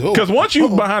outside. He was because once you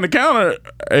behind the counter,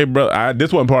 hey bro,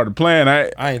 this wasn't part of the plan.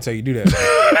 I ain't tell you do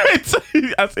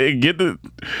that. I said get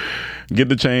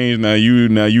the change. Now you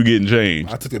getting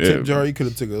changed. I took a tip jar. You could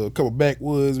have took a couple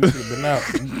backwoods. We could have been out.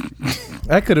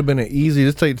 That could have been an easy.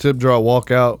 Just take the tip jar,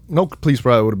 walk out. No police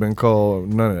probably would have been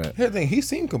called. None of that. Here's the thing. He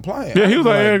seemed compliant. Yeah, he was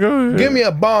like, yeah, go ahead. Give me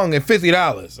a bong and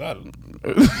 $50. I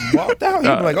walked out. He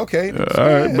was like, okay. All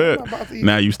right, bet.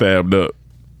 Now you stabbed up.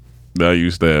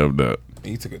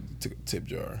 He took a tip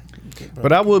jar.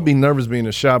 But I would be nervous being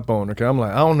a shop owner. Cause I'm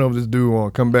like, I don't know if this dude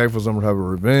want to come back for some type of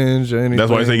revenge or anything.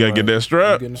 That's why he said you got to get that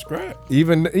strap. Getting the strap.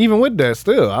 Even with that,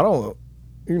 still, I don't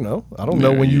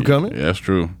know when you coming. Yeah, that's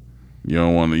true. You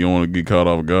don't want to get caught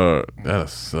off guard. That'll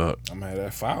suck. I'm gonna have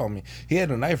that file on me. He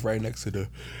had a knife right next to the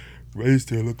raised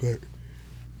tail. Look like.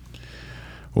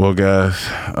 Well, guys,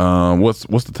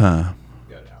 what's the time?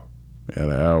 Got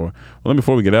an hour. Well, let me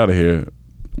before we get out of here.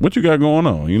 What you got going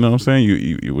on? You know what I'm saying?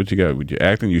 You what you got? You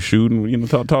acting? You shooting? You know,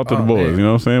 talk to the boys. Man. You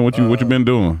know what I'm saying? What you been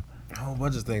doing? A whole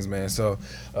bunch of things, man. So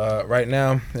right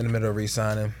now in the middle of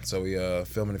re-signing, so we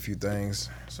filming a few things.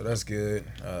 So that's good.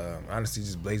 Honestly,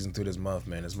 just blazing through this month,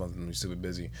 man. This month I'm gonna be super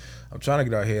busy. I'm trying to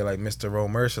get out here like Mr.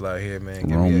 Roemello out here,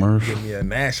 man. Give me a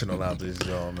national out this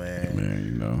joint, man. Man,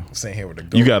 you know. I'm sitting here with the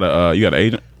goat. You got an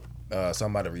agent? So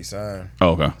I'm about to resign.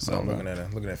 Oh, okay. So I'm looking at.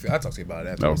 I'll talk to you about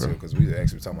that after because we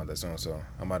actually talking about that soon. So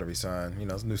I'm about to resign. You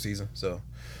know, it's a new season. So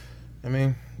I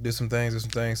mean, do some things.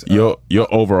 Your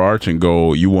overarching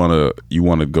goal, you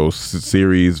wanna go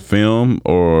series film,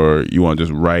 or you want to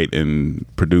just write and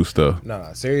produce stuff? No,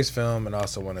 series film, and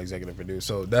also want to executive produce.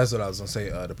 So that's what I was gonna say.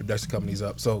 The production company's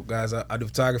up. So guys, I do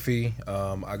photography.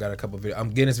 I got a couple of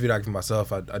I'm getting into videography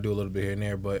myself. I do a little bit here and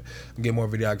there, but I'm getting more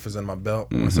videographers under my belt.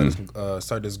 I want to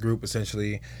start this group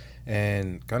essentially,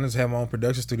 and kind of just have my own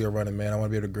production studio running. Man, I want to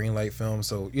be able to green light film.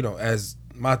 So as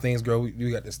my things grow, we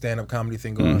got the stand-up comedy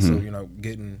thing going on, so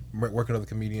working with other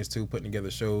comedians too, putting together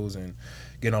shows and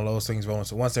getting all those things rolling.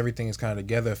 So once everything is kind of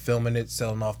together, filming it,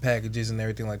 selling off packages and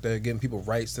everything like that, getting people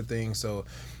rights to things. So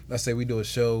let's say we do a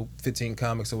show, 15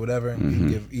 comics or whatever, and we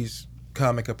give each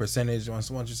comic a percentage. Once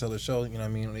you sell a show, you know what I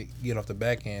mean, they get off the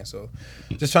back end. So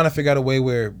just trying to figure out a way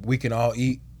where we can all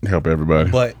eat, help everybody,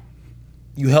 but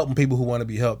you helping people who want to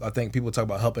be helped. I think people talk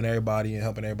about helping everybody and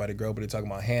helping everybody grow, but they're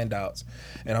talking about handouts.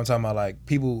 And I'm talking about like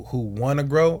people who want to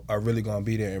grow are really going to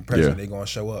be there in person. They're going to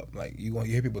show up. Like you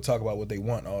hear people talk about what they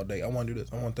want all day. I want to do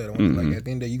this. I want that. I want that. Like at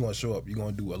the end of the day, you're going to show up. You're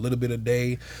going to do a little bit a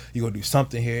day. You're going to do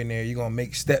something here and there. You're going to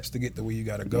make steps to get to where you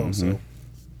got to go. So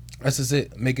that's just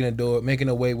it. Making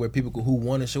a way where people who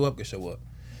want to show up can show up.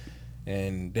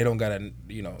 And they don't got to,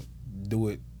 do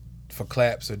it for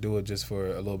claps or do it just for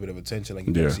a little bit of attention. Like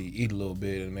you can actually eat a little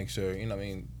bit and make sure,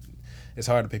 it's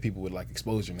hard to pay people with like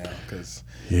exposure now because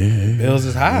bills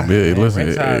is high.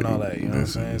 Rent's high and all that. You know what I'm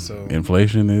saying? So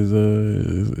inflation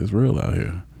is real out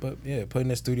here. But yeah, putting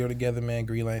the studio together, man,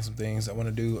 greenlighting some things I want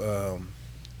to do.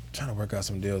 Trying to work out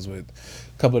some deals with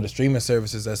a couple of the streaming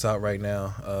services that's out right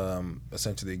now.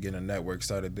 Essentially getting a network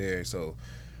started there. So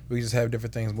we just have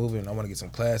different things moving. I want to get some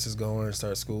classes going,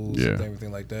 start schools, and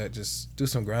everything like that. Just do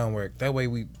some groundwork. That way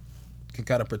we can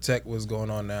kind of protect what's going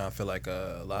on now. I feel like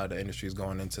a lot of the industry is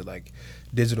going into like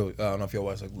digital. I don't know if y'all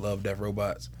watch like Love, Death,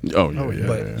 Robots.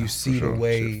 But you see the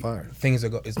way things are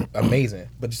going. It's amazing.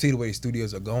 But you see the way the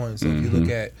studios are going. So if you look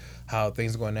at how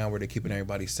things are going now, where they're keeping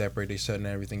everybody separate, they're shutting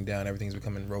everything down. Everything's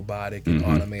becoming robotic and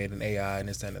automated and AI and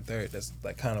this, that, and the third. That's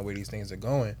like kind of where these things are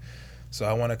going. So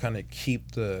I want to kind of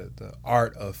keep the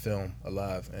art of film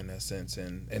alive in that sense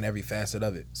and every facet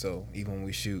of it. So even when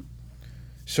we shoot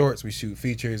shorts, we shoot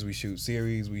features, we shoot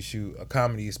series, we shoot a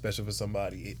comedy special for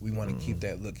somebody, we want to keep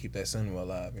that look, keep that cinema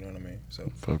alive. You know what I mean? So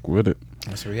fuck with it.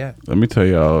 That's where we at. Let me tell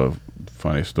y'all a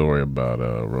funny story about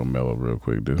Roemello real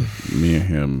quick. Me and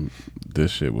him,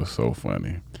 this shit was so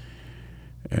funny.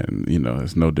 And,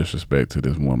 it's no disrespect to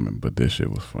this woman, but this shit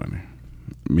was funny.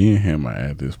 Me and him are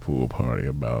at this pool party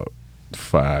about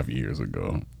 5 years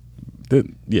ago.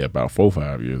 About 4 or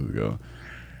 5 years ago.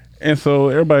 And so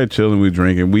everybody chilling, we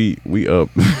drinking, we up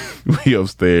we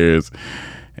upstairs,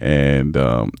 and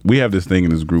we have this thing in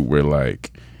this group where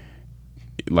like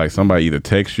somebody either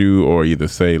text you or either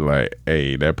say like,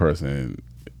 hey, that person,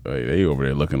 they over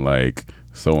there looking like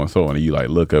so and so, and you like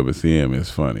look up and see him. It's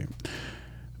funny.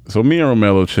 So me and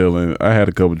Roemello chilling. I had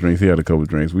a couple drinks, he had a couple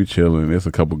drinks. We chilling. There's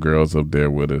a couple girls up there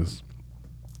with us.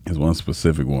 There's one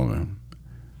specific woman.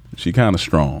 She kind of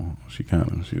strong. She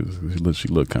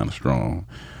looked kind of strong.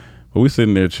 But we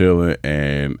sitting there chilling,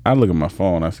 and I look at my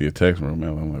phone. I see a text from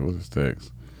Roemello. I'm like, what's this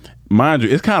text? Mind you,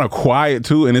 it's kind of quiet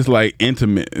too, and it's like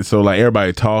intimate. So like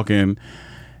everybody talking,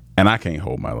 and I can't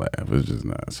hold my laugh. It's just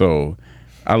not. So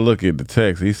I look at the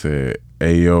text. He said,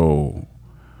 "Hey yo,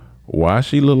 why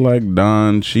she look like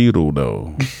Don Cheadle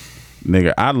though?"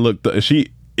 Nigga, I looked up.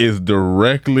 She is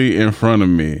directly in front of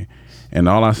me, and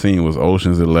all I seen was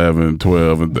Ocean's 11,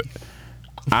 12, and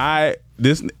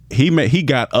he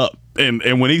got up.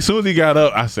 And when soon as he got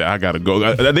up, I said, I gotta go.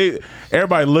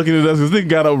 Everybody looking at us. This nigga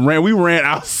got up, we ran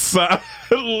outside.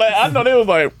 I know they was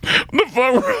like, what the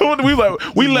fuck?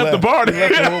 We left the party.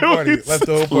 Left the whole party.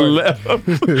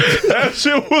 That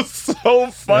shit was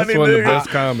so funny. That's one of the best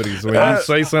comedies when you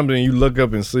say something and you look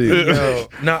up and see it. Yo,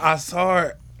 now I saw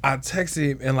her. I texted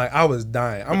him and like I was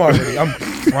dying. I'm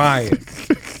crying.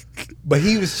 But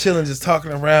he was chilling, just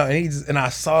talking around, and I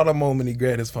saw the moment he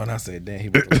grabbed his phone. I said, "Damn, he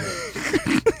went to work."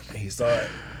 He saw it,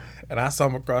 and I saw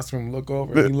him across from him look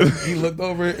over. He looked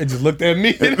over and just looked at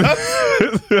me. This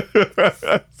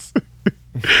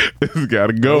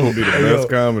gotta go. Be the best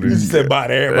comedy. He said, "Bye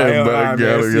to everybody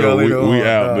gotta go. We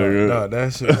out, nigga." No,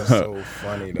 that shit was so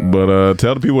funny, though. But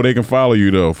tell the people they can follow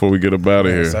you though before we get up out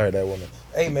of here. Sorry, that woman.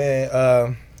 Hey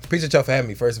man, appreciate y'all for having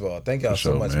me. First of all, thank y'all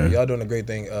so much, man. Y'all doing a great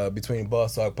thing between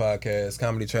Boss Talk Podcast,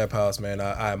 Comedy Trap House, man.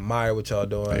 I admire what y'all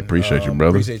doing. I appreciate you, brother.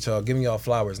 Appreciate y'all giving y'all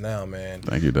flowers now, man.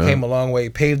 Thank you, Doug. Came a long way,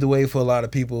 paved the way for a lot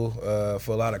of people,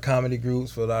 for a lot of comedy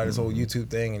groups, for a lot of this whole YouTube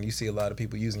thing, and you see a lot of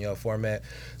people using y'all format.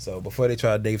 So before they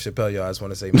try Dave Chappelle, y'all, I just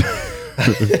want to say, man,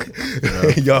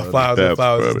 y'all flowers and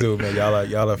flowers is due, man.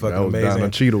 Y'all are fucking amazing.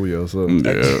 Don Cheadle, yo. So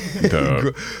yeah,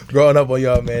 growing up on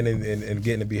y'all, man, and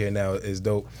getting to be here now is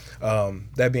dope.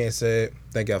 That being said,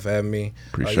 thank y'all for having me.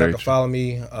 Appreciate y'all can follow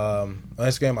me on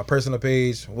Instagram, my personal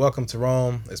page. Welcome to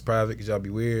Rome. It's private because y'all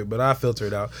be weird, but I filter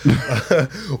it out.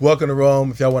 Welcome to Rome.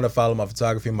 If y'all want to follow my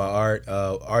photography, my art,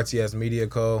 RTS Media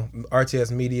Co.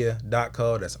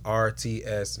 RTSmedia.co. That's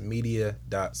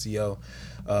RTSmedia.co.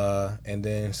 And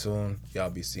then soon y'all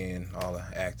be seeing all the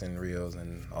acting reels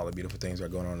and all the beautiful things that are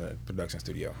going on in the production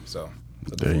studio. So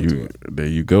there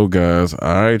you go, guys.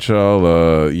 All right, y'all.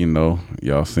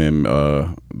 Y'all send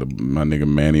my nigga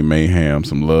Manny Mayhem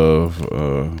some love.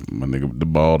 My nigga the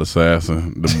Bald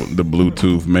Assassin, the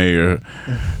Bluetooth Mayor.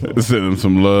 Send him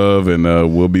some love, and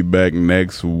we'll be back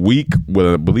next week with,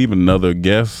 I believe, another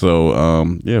guest. So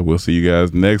yeah, we'll see you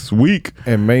guys next week.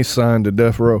 And May signed to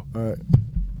death row. All right.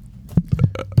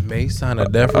 May sign a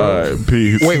death row. All right,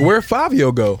 peace. Wait, where'd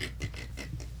Fabio go?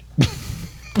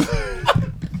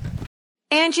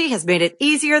 Angie has made it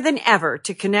easier than ever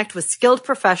to connect with skilled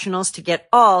professionals to get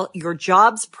all your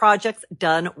jobs projects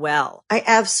done well. I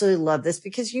absolutely love this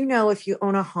because, if you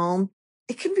own a home,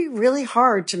 it can be really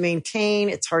hard to maintain.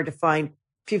 It's hard to find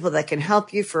people that can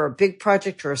help you for a big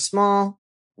project or a small.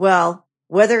 Well,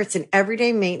 whether it's in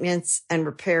everyday maintenance and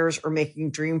repairs or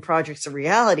making dream projects a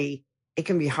reality, it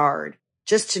can be hard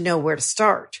just to know where to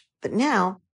start. But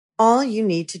now all you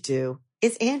need to do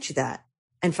is Angie that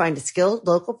and find a skilled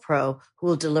local pro who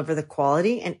will deliver the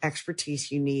quality and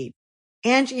expertise you need.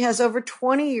 Angie has over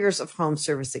 20 years of home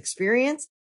service experience,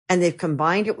 and they've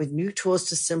combined it with new tools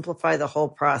to simplify the whole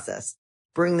process.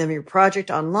 Bring them your project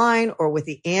online or with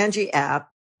the Angie app,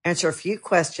 answer a few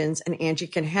questions, and Angie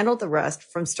can handle the rest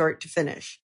from start to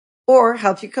finish. Or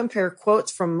help you compare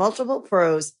quotes from multiple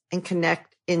pros and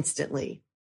connect instantly,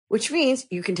 which means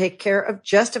you can take care of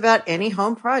just about any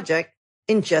home project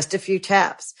in just a few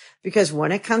taps. Because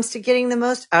when it comes to getting the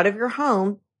most out of your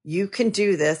home, you can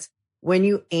do this when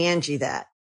you Angie that.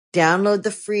 Download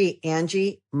the free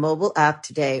Angie mobile app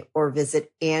today or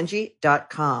visit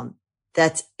Angie.com.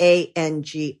 That's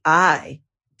ANGI.com.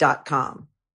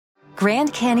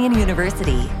 Grand Canyon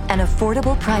University, an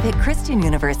affordable private Christian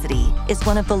university, is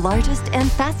one of the largest and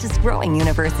fastest growing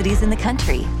universities in the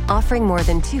country, offering more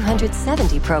than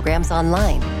 270 programs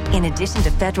online. In addition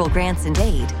to federal grants and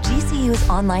aid, GCU's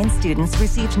online students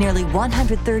received nearly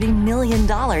 $130 million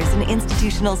in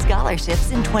institutional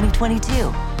scholarships in 2022.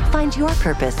 Find your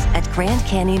purpose at Grand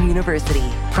Canyon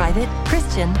University. Private,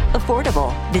 Christian,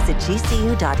 affordable. Visit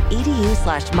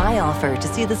gcu.edu/myoffer to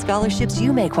see the scholarships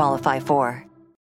you may qualify for.